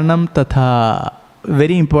goptruptve varanam tatha.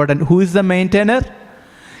 Very important. Who is the maintainer?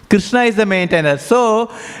 Krishna is the maintainer.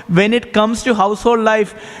 So, when it comes to household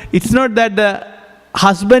life, it's not that the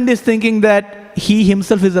husband is thinking that he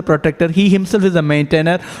himself is the protector, he himself is the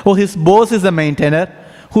maintainer, or his boss is the maintainer.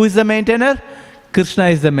 Who is the maintainer? Krishna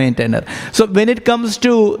is the maintainer. So, when it comes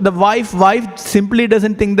to the wife simply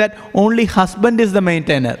doesn't think that only husband is the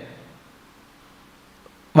maintainer.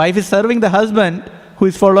 Wife is serving the husband who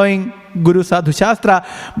is following Guru Sadhu Shastra,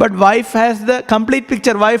 but wife has the complete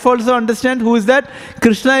picture. Wife also understands who is that?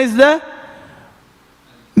 Krishna is the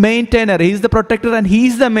maintainer. He is the protector and he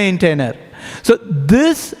is the maintainer. So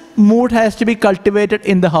this mood has to be cultivated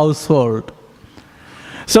in the household.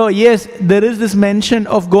 So yes, there is this mention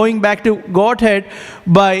of going back to Godhead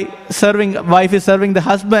by wife is serving the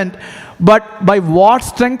husband, but by what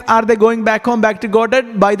strength are they going back home, back to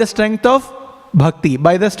Godhead? By the strength of bhakti,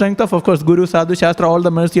 by the strength of course, Guru, Sadhu, Shastra, all the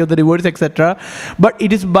mercy of the devotees, etc. But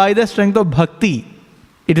it is by the strength of bhakti.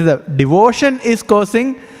 It is a devotion is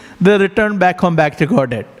causing the return back home, back to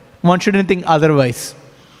Godhead. One shouldn't think otherwise.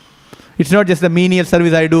 It's not just the menial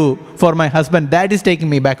service I do for my husband, that is taking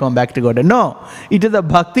me back home, back to Godhead. No, it is the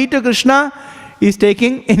bhakti to Krishna is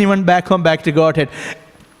taking anyone back home, back to Godhead.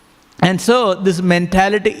 And so this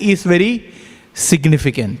mentality is very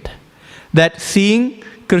significant. That seeing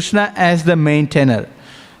Krishna as the maintainer.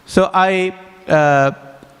 So I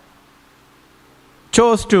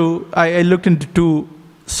looked into 2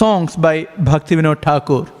 songs by Bhaktivinoda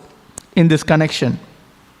Thakur in this connection.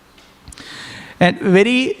 And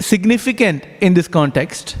very significant in this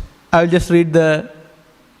context I'll just read the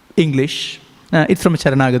English. It's from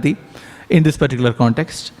Sharanagati in this particular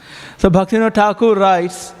context. So Bhaktivinoda Thakur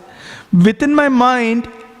writes, within my mind,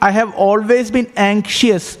 I have always been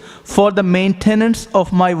anxious for the maintenance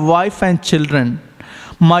of my wife and children,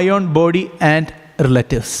 my own body and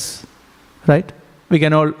relatives. Right? We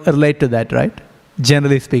can all relate to that, right?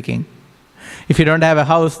 Generally speaking. If you don't have a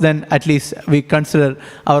house, then at least we consider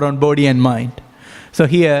our own body and mind. So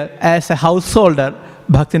here, as a householder,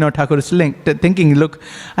 Bhaktivinoda Thakur is thinking, look,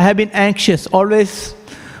 I have been anxious, always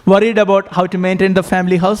worried about how to maintain the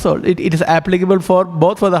family household. It is applicable for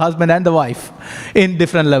both for the husband and the wife in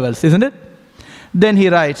different levels, isn't it? Then he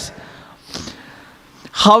writes,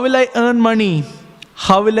 how will I earn money?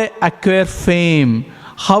 How will I acquire fame?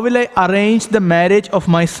 How will I arrange the marriage of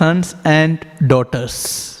my sons and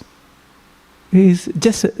daughters? He's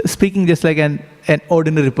just speaking just like an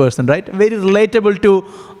ordinary person, right? Very relatable to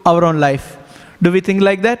our own life. Do we think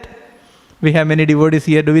like that? We have many devotees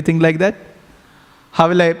here. Do we think like that? How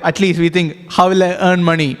will I, at least we think, how will I earn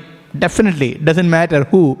money? Definitely. Doesn't matter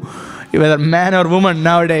who, whether man or woman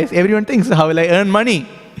nowadays. Everyone thinks, how will I earn money?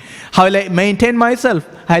 How will I maintain myself?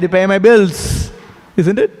 How to pay my bills?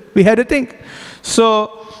 Isn't it? We have to think.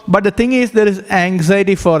 So, but the thing is, there is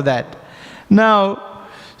anxiety for that. Now,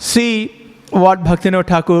 see what Bhaktivinoda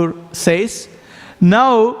Thakur says.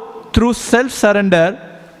 Now, through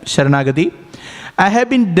self-surrender, Sharanagati, I have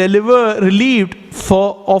been relieved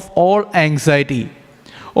of all anxiety.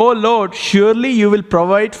 Oh Lord, surely you will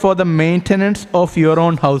provide for the maintenance of your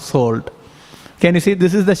own household. Can you see?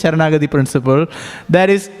 This is the Sharanagati principle. That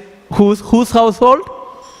is, whose household?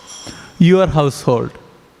 Your household.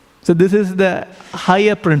 So this is the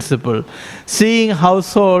higher principle. Seeing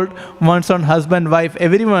household, one's own husband, wife,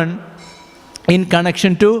 everyone in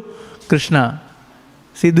connection to Krishna.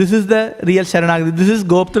 See, this is the real Sharanagati. This is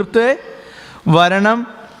Goptripte Varanam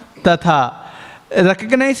Tatha.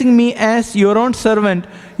 Recognizing me as your own servant,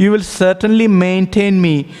 you will certainly maintain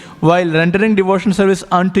me. While rendering devotional service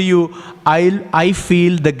unto you, I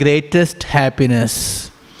feel the greatest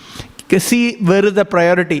happiness. See where is the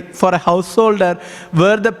priority. For a householder,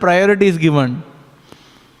 where the priority is given.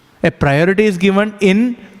 A priority is given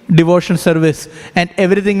in devotion service and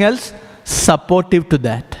everything else supportive to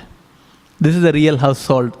that. This is the real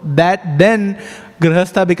household. That then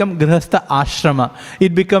Grihastha becomes Grihastha Ashrama.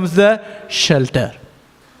 It becomes the shelter.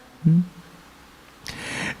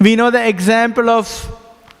 We know the example of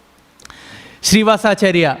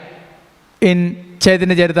Srivasacharya in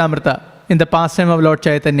Chaitanya Charitamrita, in the pastime of Lord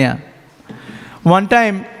Chaitanya. One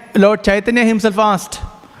time, Lord Chaitanya himself asked,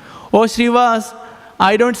 "Oh Srivas,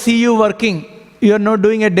 I don't see you working. You are not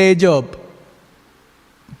doing a day job.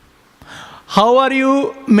 How are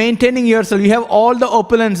you maintaining yourself? You have all the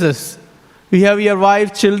opulences. You have your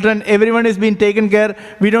wife, children, everyone is being taken care.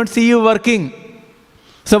 We don't see you working.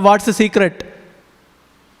 So what's the secret?"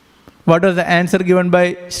 What was the answer given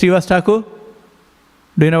by Srivas Thakur?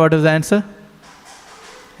 Do you know what was the answer?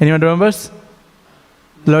 Anyone remembers?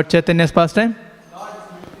 Lord Chaitanya's pastime?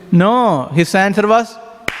 No, his answer was,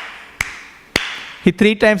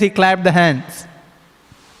 3 times he clapped the hands.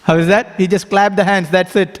 How is that? He just clapped the hands,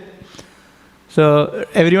 that's it. So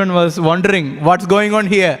everyone was wondering, what's going on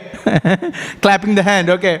here? Clapping the hand,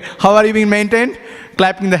 okay. How are you being maintained?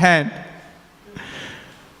 Clapping the hand.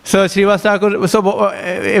 So Srivas Thakur,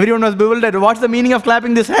 everyone was bewildered. What's the meaning of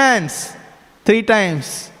clapping these hands? 3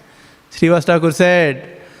 times. Srivas Thakur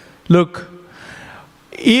said, look,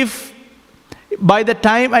 if by the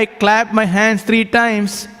time I clap my hands 3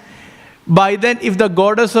 times, by then if the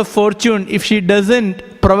goddess of fortune, if she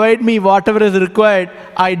doesn't provide me whatever is required,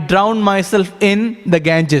 I drown myself in the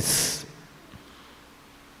Ganges.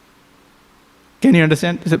 Can you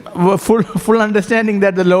understand? It's a full understanding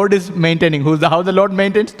that the Lord is maintaining. How the Lord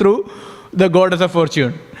maintains? Through the goddess of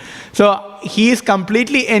fortune. So he is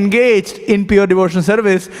completely engaged in pure devotional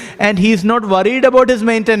service and he is not worried about his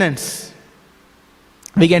maintenance.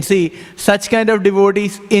 We can see such kind of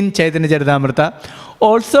devotees in Chaitanya Charitamrita.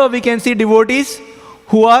 Also we can see devotees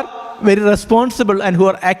who are very responsible and who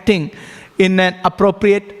are acting in an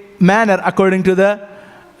appropriate manner according to the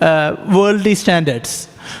worldly standards.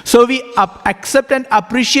 So we accept and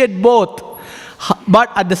appreciate both.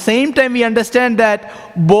 But at the same time we understand that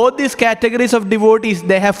both these categories of devotees,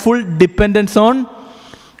 they have full dependence on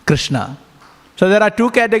Krishna. So there are 2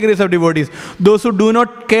 categories of devotees. Those who do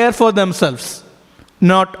not care for themselves.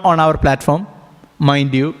 Not on our platform,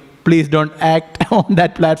 mind you. Please don't act on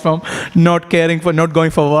that platform, not going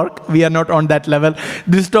for work. We are not on that level.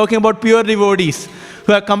 This is talking about pure devotees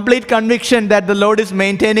who have complete conviction that the Lord is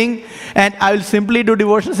maintaining and I will simply do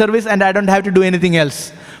devotional service and I don't have to do anything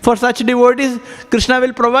else. For such devotees, Krishna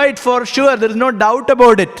will provide for sure. There is no doubt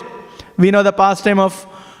about it. We know the pastime of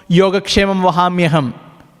Yogakshemam Vahamyaham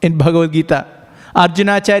in Bhagavad Gita.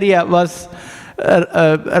 Arjunacharya was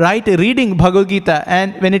reading Bhagavad Gita,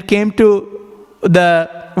 and when it came to the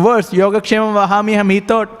verse Yogakshemam Vahamyaham, he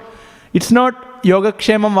thought, it's not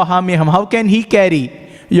Yogakshemam Vahamyaham. How can he carry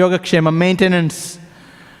Yogakshemam, maintenance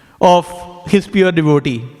of his pure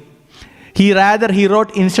devotee? He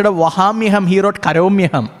wrote, instead of Vahamyaham, he wrote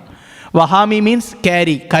Karomyaham. Vahami means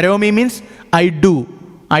carry. Karomi means I do.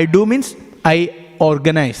 I do means I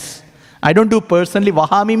organize. I don't do personally.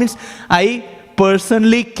 Vahami means I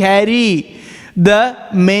personally carry the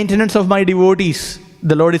maintenance of my devotees.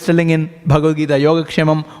 The Lord is telling in Bhagavad Gita,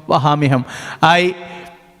 Yogakshemam Vahamyaham. I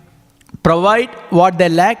provide what they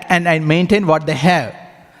lack and I maintain what they have.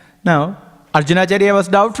 Now, Arjunacharya was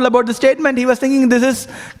doubtful about the statement. He was thinking, this is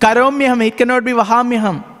Karomyaham, it cannot be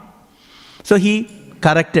Vahamyaham. So he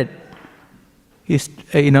corrected.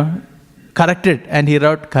 Corrected and he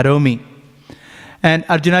wrote Karomi. And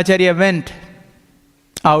Arjunacharya went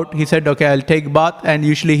out. He said, okay, I'll take bath. And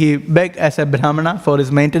usually he begged as a Brahmana for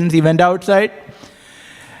his maintenance. He went outside.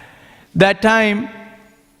 That time,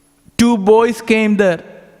 2 boys came there,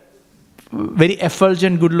 very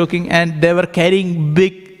effulgent, good looking, and they were carrying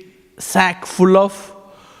big sack full of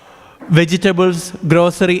vegetables,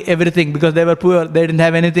 grocery, everything, because they were poor, they didn't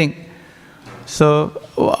have anything. So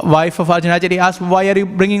wife of Arjunacharya asked, why are you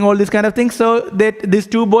bringing all these kind of things? So these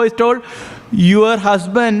 2 boys told, your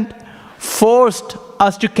husband forced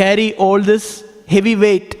us to carry all this heavy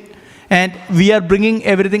weight and we are bringing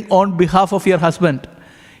everything on behalf of your husband.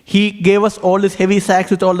 He gave us all these heavy sacks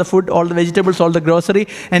with all the food, all the vegetables, all the grocery,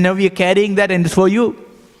 and now we are carrying that and it's for you.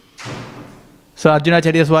 So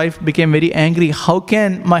Arjunacharya's wife became very angry. How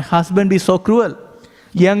can my husband be so cruel?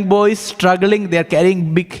 Young boys struggling, they are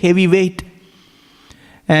carrying big heavy weight.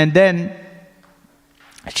 And then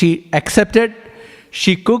she accepted,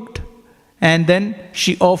 she cooked, and then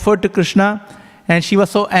she offered to Krishna, and she was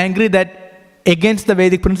so angry that against the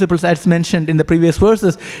Vedic principles as mentioned in the previous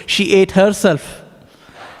verses, she ate herself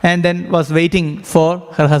and then was waiting for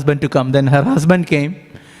her husband to come. Then her husband came.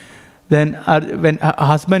 Then when her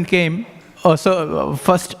husband came,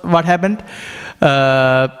 first what happened?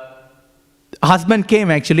 Husband came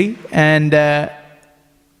actually, and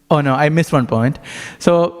I missed one point.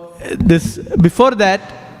 So before that,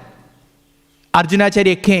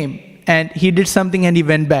 Arjunacharya came and he did something and he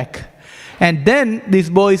went back. And then these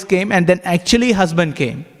boys came, and then actually husband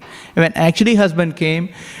came. When actually husband came,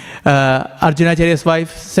 Arjunacharya's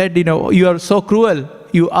wife said, you are so cruel.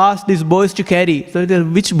 You asked these boys to carry. So he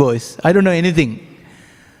said, which boys? I don't know anything.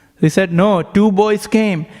 He said, no, 2 boys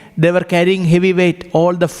came. They were carrying heavy weight,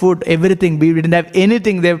 all the food, everything. We didn't have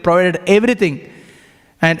anything. They provided everything.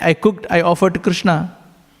 And I cooked, I offered to Krishna.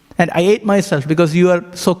 And I ate myself because you are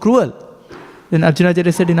so cruel. Then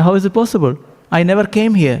Arjunacharya said, how is it possible? I never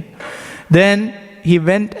came here. Then he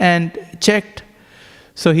went and checked.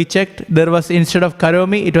 So he checked, there was, instead of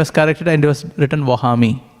Karomi, it was corrected and it was written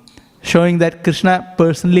Vahami, showing that Krishna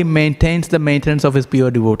personally maintains the maintenance of his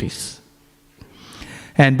pure devotees.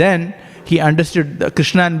 And then he understood that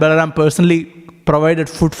Krishna and Balaram personally provided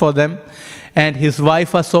food for them, and his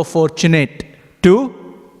wife was so fortunate to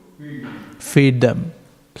feed them.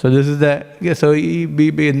 So this is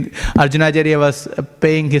Arjunacharya was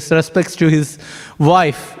paying his respects to his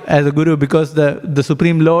wife as a guru, because the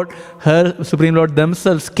Supreme Lord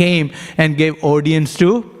themselves came and gave audience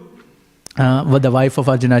to the wife of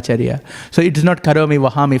Arjunacharya. So it is not Karomi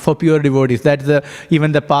Vahami for pure devotees. That's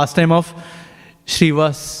even the pastime of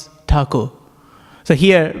Srivas Thakur. So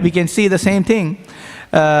here we can see the same thing.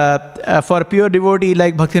 For a pure devotee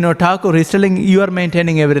like Bhaktivinoda Thakur, he's telling you are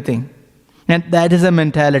maintaining everything. And that is a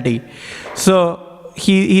mentality. So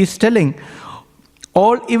he is telling,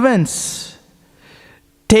 all events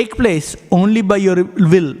take place only by your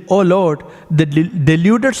will. O Lord, the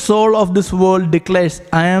deluded soul of this world declares,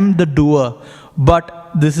 I am the doer, but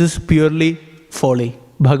this is purely folly.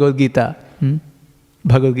 Bhagavad Gita.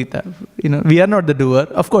 Bhagavad Gita. We are not the doer.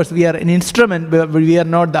 Of course, we are an instrument, but we are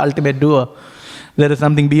not the ultimate doer. There is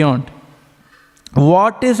something beyond.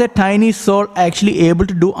 What is a tiny soul actually able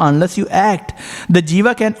to do unless you act? The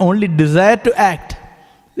jiva can only desire to act.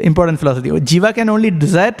 Important philosophy. Jiva can only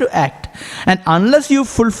desire to act. And unless you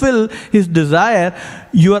fulfill his desire,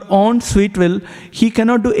 your own sweet will, he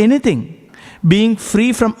cannot do anything. Being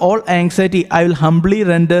free from all anxiety, I will humbly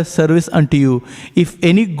render service unto you. If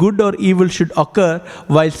any good or evil should occur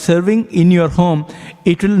while serving in your home,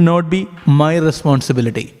 it will not be my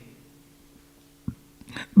responsibility.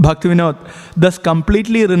 Bhaktivinoda thus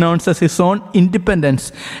completely renounces his own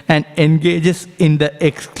independence and engages in the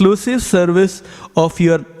exclusive service of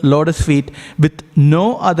your lotus feet with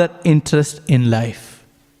no other interest in life.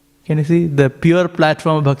 Can you see the pure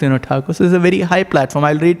platform of Bhaktivinoda Thakur? So this is a very high platform.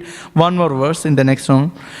 I'll read one more verse in the next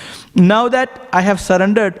song. Now that I have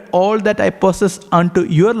surrendered all that I possess unto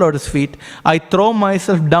your lotus feet, I throw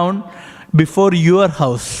myself down before your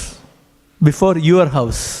house. Before your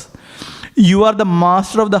house. You are the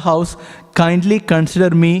master of the house. Kindly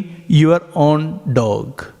consider me your own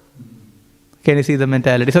dog. Can you see the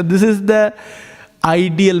mentality? So this is the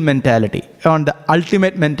ideal mentality, or the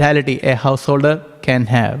ultimate mentality a householder can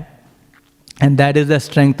have. And that is the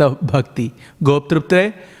strength of bhakti.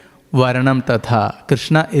 Goptruptre Varanam Tatha.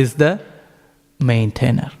 Krishna is the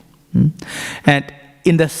maintainer. And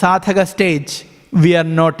in the sadhaka stage, we are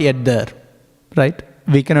not yet there. Right?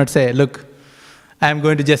 We cannot say, look, I am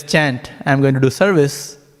going to just chant, I am going to do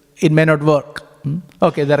service. It may not work.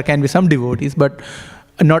 Okay, there can be some devotees, but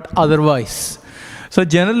not otherwise. So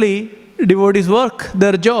generally, devotees work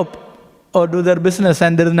their job or do their business,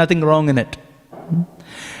 and there is nothing wrong in it.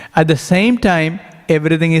 At the same time,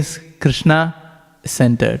 everything is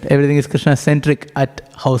Krishna-centered. Everything is Krishna-centric at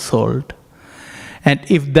household. And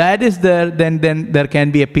if that is there, then there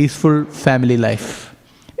can be a peaceful family life,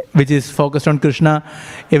 which is focused on Krishna.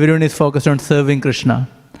 Everyone is focused on serving Krishna.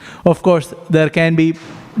 Of course, there can be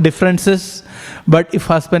differences, but if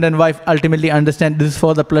husband and wife ultimately understand this is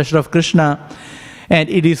for the pleasure of Krishna, and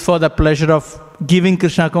it is for the pleasure of giving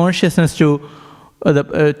Krishna consciousness to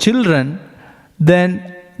the children,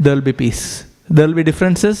 then there will be peace. There will be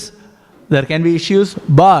differences, there can be issues,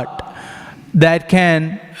 but that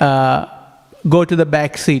can go to the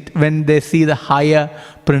back seat when they see the higher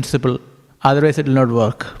principle. Otherwise, it will not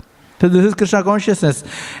work. So this is Krishna consciousness.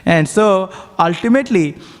 And so,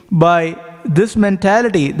 ultimately, by this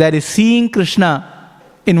mentality that is seeing Krishna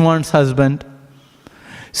in one's husband,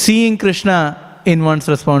 seeing Krishna in one's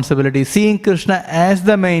responsibility, seeing Krishna as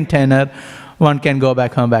the maintainer, one can go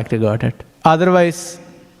back home, back to Godhead. Otherwise,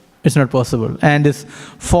 it's not possible. And this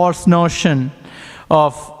false notion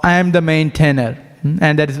of, I am the maintainer,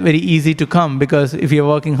 and that is very easy to come, because if you're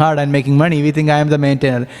working hard and making money, we think I am the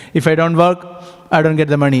maintainer. If I don't work, I don't get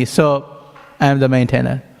the money, so I am the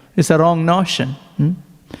maintainer. It's a wrong notion.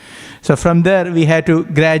 So from there, we had to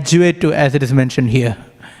graduate to, as it is mentioned here,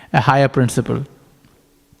 a higher principle.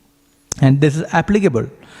 And this is applicable,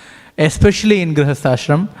 especially in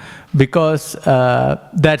Grihastha because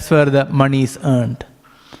that's where the money is earned.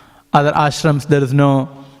 Other ashrams, there is no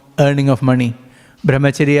earning of money.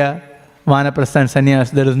 Brahmacharya, Vanaprastha and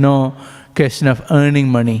Sannyas, there is no question of earning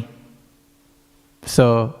money.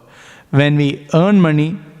 So, when we earn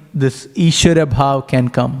money, this Ishvara Bhav can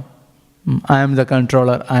come. I am the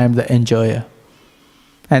controller, I am the enjoyer.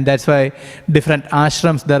 And that's why different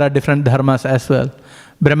ashrams, there are different dharmas as well.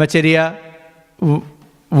 Brahmacharya,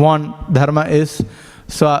 one dharma is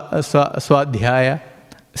swadhyaya,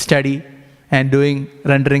 study and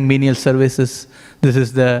rendering menial services. This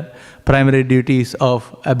is the primary duties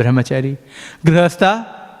of a brahmachari. Grihastha,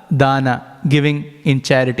 dana, giving in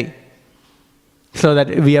charity. So that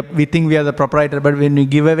we think we are the proprietor, but when we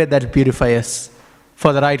give away, that purifies us.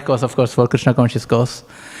 For the right cause, of course, for Krishna conscious cause.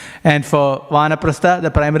 And for Vanaprastha, the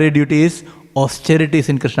primary duty is austerities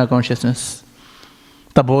in Krishna consciousness.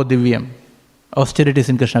 Tabho divyam. Austerities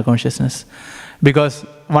in Krishna consciousness. Because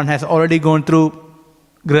one has already gone through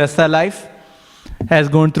Grihastha life, has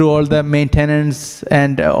gone through all the maintenance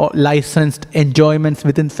and licensed enjoyments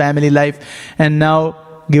within family life, and now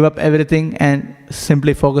give up everything and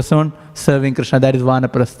simply focus on serving Krishna. That is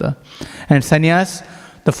Vanaprastha. And Sannyas,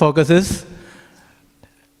 the focus is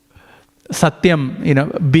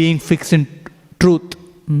Satyam, being fixed in truth.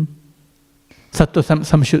 Sattva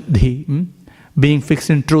samshuddhi. Being fixed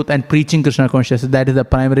in truth and preaching Krishna consciousness. That is the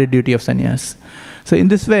primary duty of sannyas. So in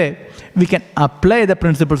this way, we can apply the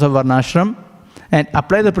principles of Varnashram and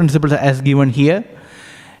apply the principles as given here.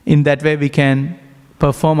 In that way, we can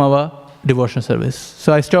perform our devotional service.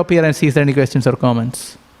 So I stop here and see if there are any questions or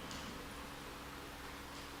comments.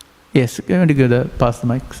 Yes, I'm going to pass the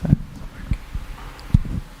mic.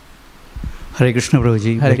 Hare Krishna,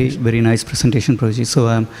 Prabhuji. Very nice presentation, Prabhuji.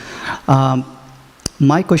 So,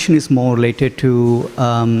 my question is more related to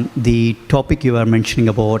the topic you are mentioning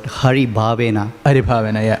about Hari Bhavena. Hari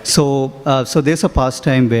Bhavena, yeah. So there's a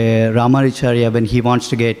pastime where Ramaracharya, when he wants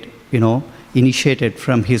to get, initiated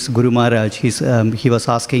from his Guru Maharaj, he was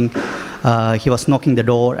asking, he was knocking the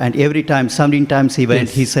door, and every time, 17 times he went,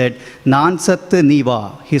 he said, Nan Sat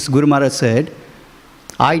Niva. His Guru Maharaj said,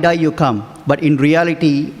 I die, you come. But in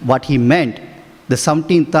reality, what he meant, The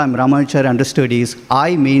 17th time Ramanujacharya understood is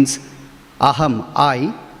I means aham,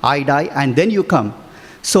 I die, and then you come.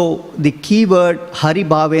 So the key word Hari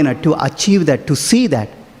Bhavena, to achieve that, to see that,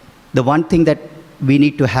 the one thing that we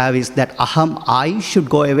need to have is that aham, I should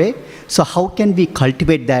go away. So how can we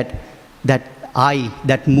cultivate that I,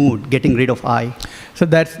 that mood, getting rid of I? So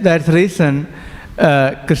that's the reason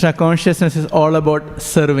Krishna consciousness is all about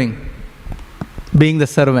serving, being the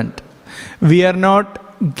servant. We are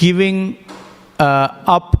not giving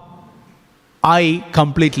up I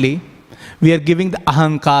completely. We are giving the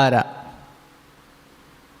ahankara.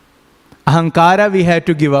 Ahankara we have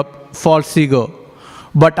to give up, false ego.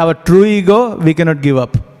 But our true ego we cannot give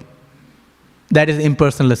up. That is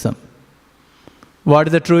impersonalism. What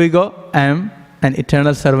is the true ego? I am an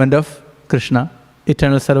eternal servant of Krishna,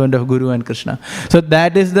 eternal servant of Guru and Krishna. So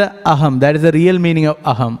that is the aham, that is the real meaning of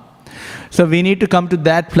aham. So we need to come to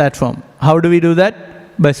that platform. How do we do that?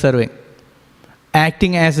 By serving,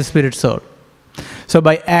 acting as a spirit soul. So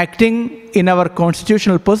by acting in our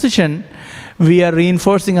constitutional position, we are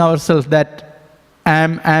reinforcing ourselves that I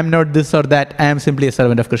am not this or that, I am simply a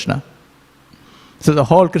servant of Krishna. So the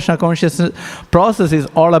whole Krishna consciousness process is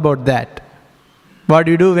all about that. What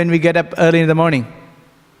do you do when we get up early in the morning?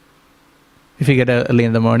 If you get up early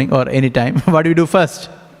in the morning or any time, what do you do first?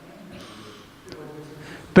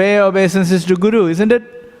 Pay obeisances to Guru, isn't it?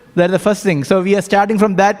 That's the first thing. So we are starting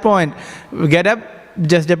from that point. We get up,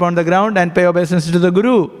 just step on the ground and pay obeisances to the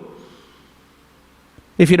Guru.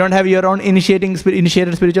 If you don't have your own initiated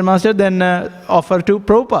spiritual master, then offer to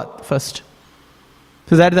Prabhupada first.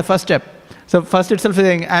 So that is the first step. So first itself is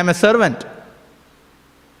saying, I am a servant.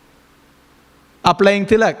 Applying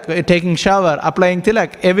tilak, taking shower, applying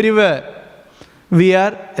tilak, everywhere. We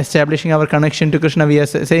are establishing our connection to Krishna. We are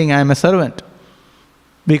saying, I am a servant.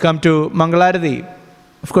 We come to Mangalarati.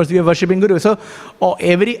 Of course, we are worshipping Guru. So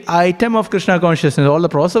every item of Krishna consciousness, all the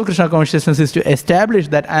process of Krishna consciousness is to establish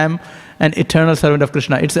that I am an eternal servant of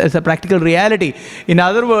Krishna. It's a practical reality. In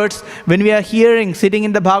other words, when we are hearing, sitting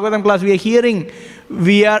in the Bhagavatam class, we are hearing,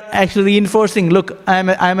 we are actually reinforcing, look, I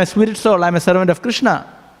am a spirit soul, I am a servant of Krishna.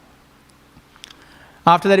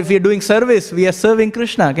 After that, if we are doing service, we are serving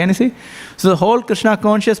Krishna. Can you see? So the whole Krishna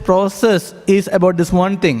conscious process is about this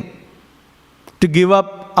one thing. To give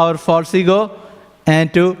up our false ego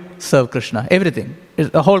and to serve Krishna. Everything.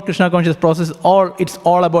 The whole Krishna conscious process, it's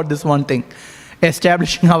all about this one thing.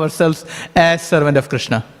 Establishing ourselves as servant of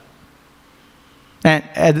Krishna.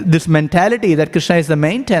 And this mentality that Krishna is the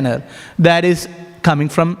maintainer, that is coming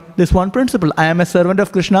from this one principle. I am a servant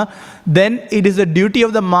of Krishna. Then it is the duty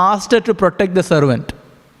of the master to protect the servant.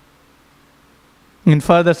 In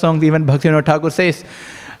further songs, even Bhaktivinoda Thakur says,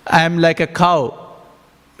 I am like a cow.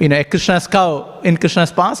 A Krishna's cow, in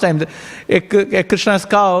Krishna's pastime, a Krishna's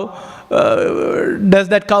cow, does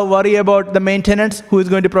that cow worry about the maintenance? Who is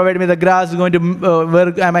going to provide me the grass?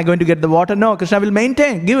 Where am I going to get the water? No, Krishna will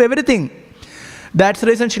maintain, give everything. That's the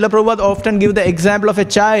reason Srila Prabhupada often gives the example of a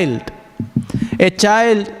child. A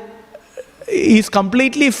child is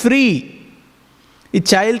completely free. A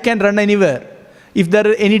child can run anywhere. If there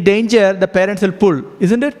is any danger, the parents will pull,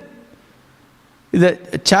 isn't it?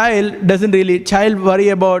 The child worry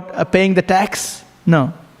about paying the tax.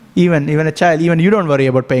 No. Even a child, even you don't worry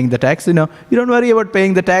about paying the tax, You don't worry about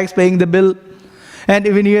paying the tax, paying the bill. And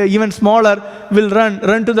when you are even smaller, will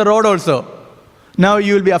run to the road also. Now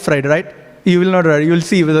you will be afraid, right? You will not run. You will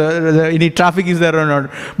see whether any traffic is there or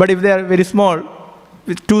not. But if they are very small,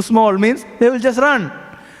 too small means they will just run.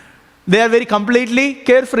 They are very completely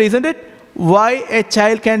carefree, isn't it? Why a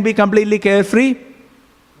child can be completely carefree?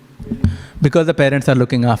 Because the parents are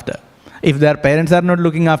looking after. If their parents are not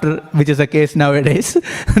looking after, which is the case nowadays,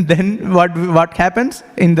 then what happens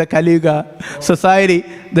in the Kali Yuga society?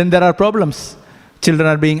 Then there are problems. Children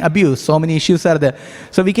are being abused. So many issues are there.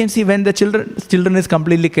 So we can see when the children is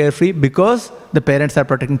completely carefree because the parents are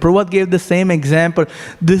protecting. Prabhupada gave the same example.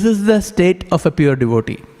 This is the state of a pure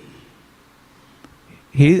devotee.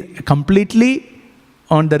 He is completely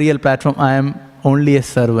on the real platform. I am only a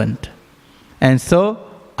servant. And so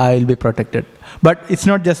I will be protected. But it's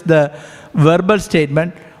not just the verbal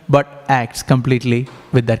statement, but acts completely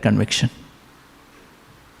with that conviction.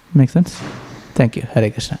 Make sense? Thank you. Hare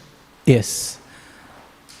Krishna. Yes.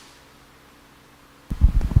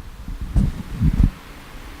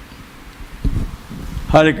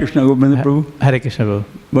 Hare Krishna, Govinda Prabhu. Hare Krishna Prabhu.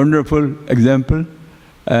 Wonderful example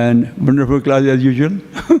and wonderful class as usual.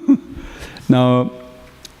 Now,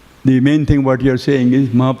 the main thing what you are saying is,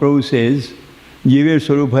 Mahaprabhu says, Jive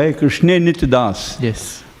Swarup Krishna Nitya Das.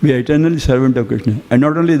 Yes. We are eternally servant of Krishna. And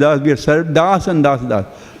not only Das, we are Das and Das.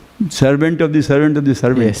 Servant of the servant of the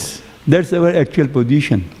servant. Yes. That's our actual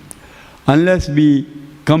position. Unless we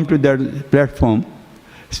come to that platform,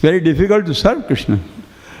 it's very difficult to serve Krishna.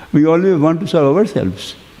 We always want to serve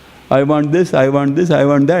ourselves. I want this, I want this, I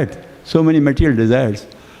want that. So many material desires.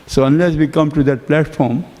 So unless we come to that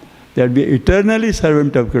platform, that we are eternally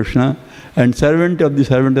servant of Krishna and servant of the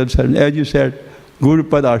servant of the servant. As you said, Guru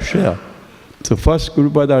Pad Ashraya. So first Guru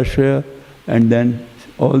Pad Ashraya, and then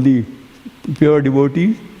all the pure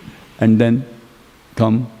devotees, and then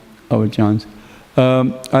come our chance.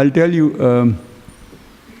 I'll tell you,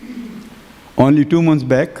 only 2 months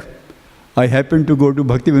back, I happened to go to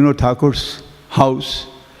Bhakti Vinod Thakur's house.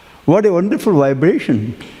 What a wonderful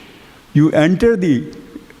vibration. You enter the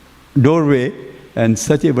doorway and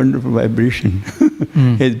such a wonderful vibration.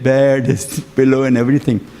 His bed, his pillow and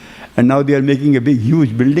everything. And now they are making a big,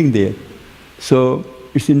 huge building there. So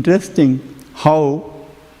it's interesting how,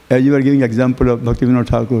 as you were giving example of Bhakti Vinod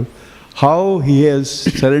Thakur, how he has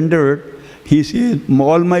surrendered. He says,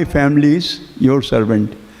 all my family is your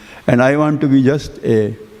servant. And I want to be just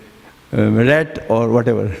a rat or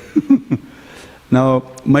whatever. Now,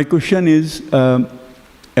 my question is,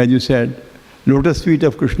 as you said, lotus feet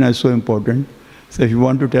of Krishna is so important. So if you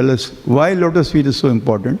want to tell us why lotus feet is so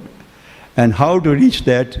important and how to reach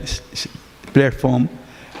that platform,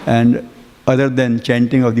 and other than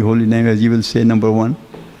chanting of the holy name, as you will say, number 1,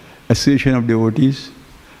 association of devotees,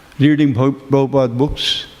 reading Prabhupada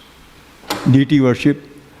books, deity worship.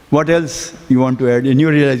 What else you want to add in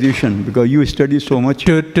your realization? Because you study so much.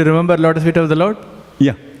 To remember lotus feet of the Lord?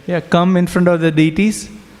 Yeah. Yeah, come in front of the deities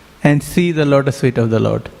and see the lotus feet of the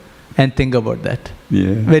Lord and think about that.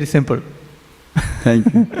 Yeah. Very simple.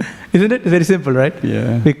 Thank you. Isn't it? Very simple, right?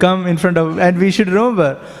 Yeah. We come in front of, and we should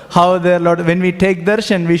remember how the Lord, when we take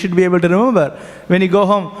darshan, we should be able to remember. When you go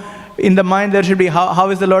home, in the mind there should be, how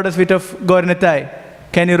is the lotus feet of Gaur Nitai?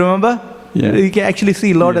 Can you remember? Yeah. You can actually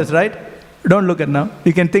see lotus, Yeah. right? Don't look at now.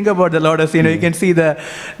 You can think about the lotus, you can see the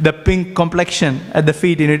pink complexion at the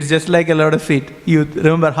feet, it's just like a lotus feet. You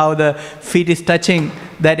remember how the feet is touching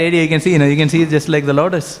that area, you can see, you can see it's just like the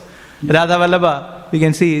lotus. Radha Vallabha, you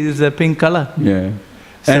can see it's a pink color. Yeah.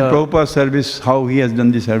 So, and Prabhupada's service, how he has done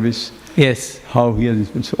the service. Yes. How he has,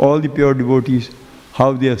 so all the pure devotees,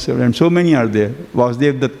 how they have served. And so many are there.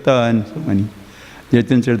 Vasudev Datta and so many.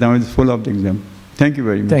 Chaitanya Charitamrita is full of the example. Thank you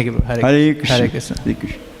very much. Thank you. Hare Krishna. Hare Krishna. Hare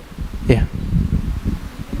Krishna. Yeah.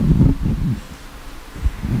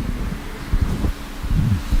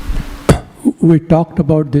 We talked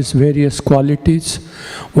about these various qualities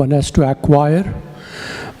one has to acquire.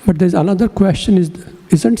 But there's another question,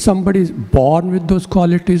 isn't somebody born with those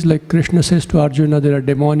qualities? Like Krishna says to Arjuna, there are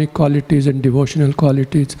demonic qualities and devotional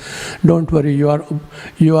qualities. Don't worry, you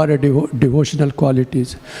are a devotional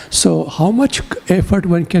qualities. So how much effort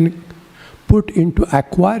one can put into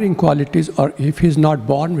acquiring qualities, or if he's not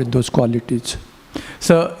born with those qualities?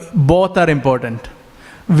 So both are important.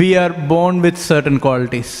 We are born with certain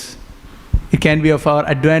qualities. It can be of our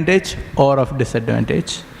advantage or of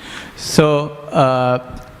disadvantage. So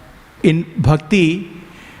in bhakti,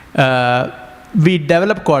 we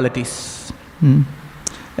develop qualities.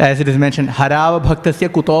 As it is mentioned, harava bhaktasya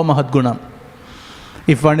kuto mahadgunam.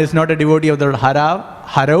 If one is not a devotee of the Lord,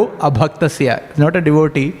 harau abhaktasya, not a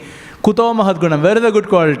devotee, kuto mahadgunam, where is the good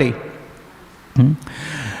quality?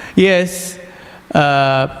 Yes,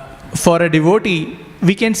 for a devotee,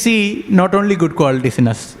 we can see not only good qualities in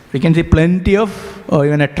us, we can see plenty of, or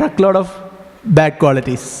even a truckload of bad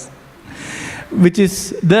qualities, which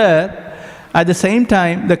is there. At the same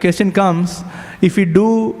time, the question comes, if we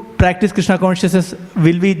do practice Krishna consciousness,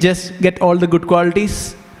 will we just get all the good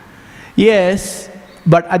qualities? Yes,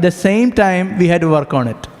 but at the same time, we had to work on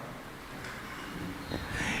it.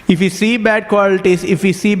 If we see bad qualities, if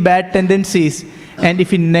we see bad tendencies, and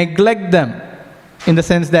if we neglect them, in the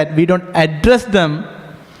sense that we don't address them,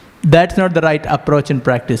 that's not the right approach in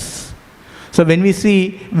practice. So when we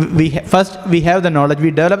see, first we have the knowledge,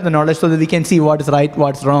 we develop the knowledge so that we can see what is right,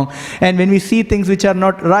 what's wrong. And when we see things which are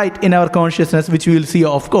not right in our consciousness, which we will see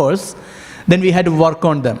of course, then we had to work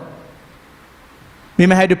on them. We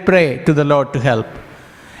may have to pray to the Lord to help.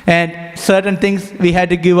 And certain things we had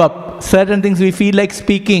to give up. Certain things we feel like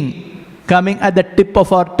speaking, coming at the tip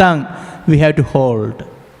of our tongue, we have to hold.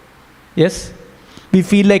 Yes? We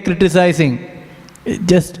feel like criticizing,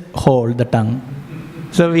 just hold the tongue.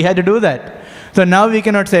 So we had to do that. So now we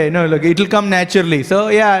cannot say, no, look, it will come naturally. So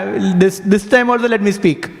yeah, this time also let me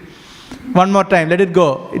speak. One more time, let it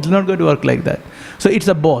go. It's not going to work like that. So it's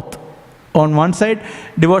a both. On one side,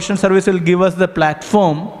 devotion service will give us the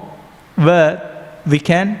platform where we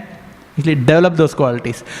can actually develop those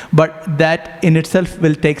qualities. But that in itself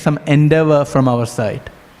will take some endeavor from our side.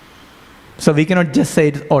 So we cannot just say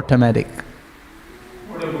it's automatic.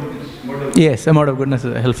 What about this? What Yes, amount of goodness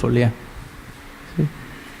is helpful, yeah.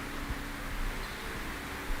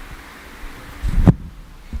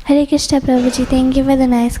 Hare Krishna Prabhuji, thank you for the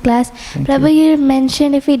nice class. Prabhu, you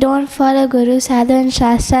mentioned if we don't follow Guru, Sadhu and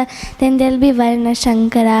Shastra, then there'll be Varna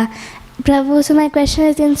Shankara. Prabhu, so my question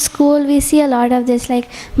is, in school we see a lot of this, like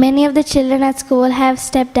many of the children at school have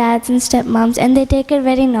stepdads and stepmoms and they take it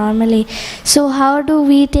very normally. So how do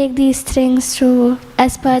we take these things through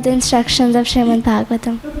as per the instructions of Srimad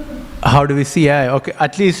Bhagavatam? How do we see? Yeah, okay,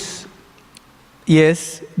 at least,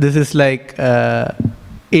 yes, this is like,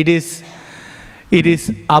 it is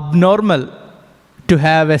abnormal to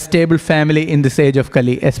have a stable family in this age of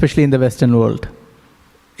Kali, especially in the Western world.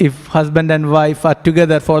 If husband and wife are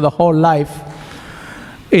together for the whole life,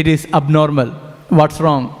 it is abnormal. What's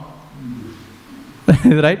wrong?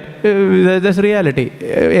 Right? That's reality.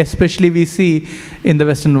 Especially we see in the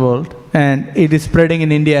Western world. And it is spreading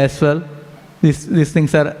in India as well. These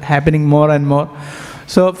things are happening more and more.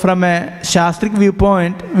 So from a Shastric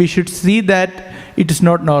viewpoint, we should see that it is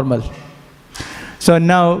not normal. So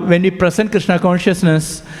now, when we present Krishna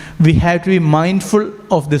consciousness, we have to be mindful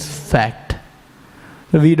of this fact.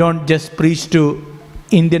 We don't just preach to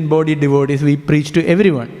Indian body devotees, we preach to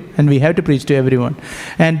everyone. And we have to preach to everyone.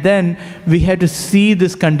 And then we have to see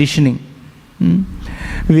this conditioning.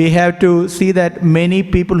 We have to see that many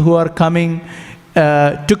people who are coming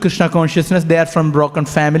to Krishna consciousness, they are from broken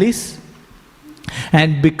families.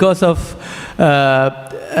 And because of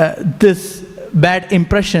this bad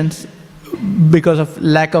impressions, because of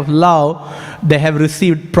lack of love, they have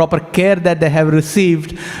received proper care that they have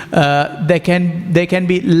received, they can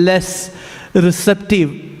be less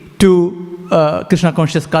receptive to Krishna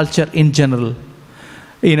conscious culture in general.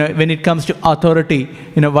 When it comes to authority,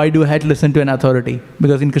 why do I have to listen to an authority?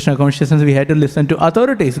 Because in Krishna consciousness, we had to listen to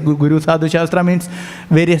authorities. Guru, Sadhu, Shastra means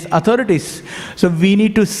various authorities. So we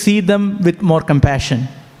need to see them with more compassion.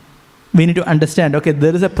 We need to understand, okay,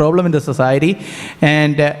 there is a problem in the society,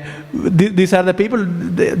 and these are the people,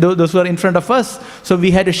 those who are in front of us. So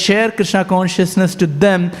we had to share Krishna consciousness to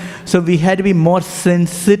them. So we had to be more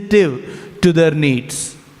sensitive to their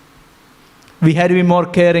needs. We had to be more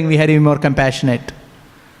caring. We had to be more compassionate.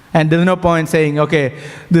 And there's no point saying, okay,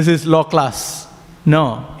 this is low class.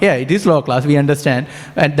 No. Yeah, it is low class, we understand.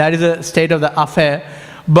 And that is a state of the affair.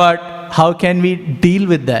 But how can we deal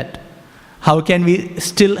with that? How can we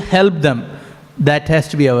still help them? That has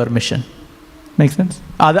to be our mission. Make sense?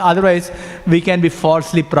 Otherwise, we can be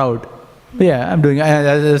falsely proud. Yeah, I'm doing it.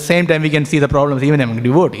 At the same time, we can see the problems even among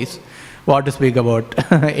devotees. What to speak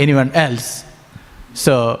about anyone else?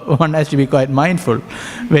 So one has to be quite mindful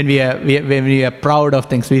when we are proud of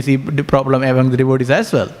things. We see the problem among the devotees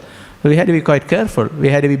as well. We had to be quite careful. We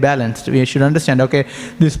had to be balanced. We should understand, okay,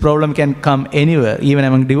 this problem can come anywhere, even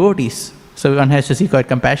among devotees. So one has to see quite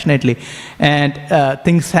compassionately. And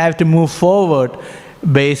things have to move forward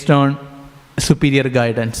based on superior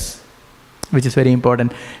guidance, which is very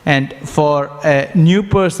important. And for a new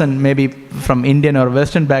person, maybe from Indian or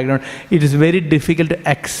Western background, it is very difficult to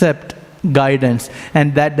accept guidance.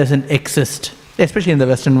 And that doesn't exist, especially in the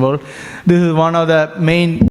Western world. This is one of the main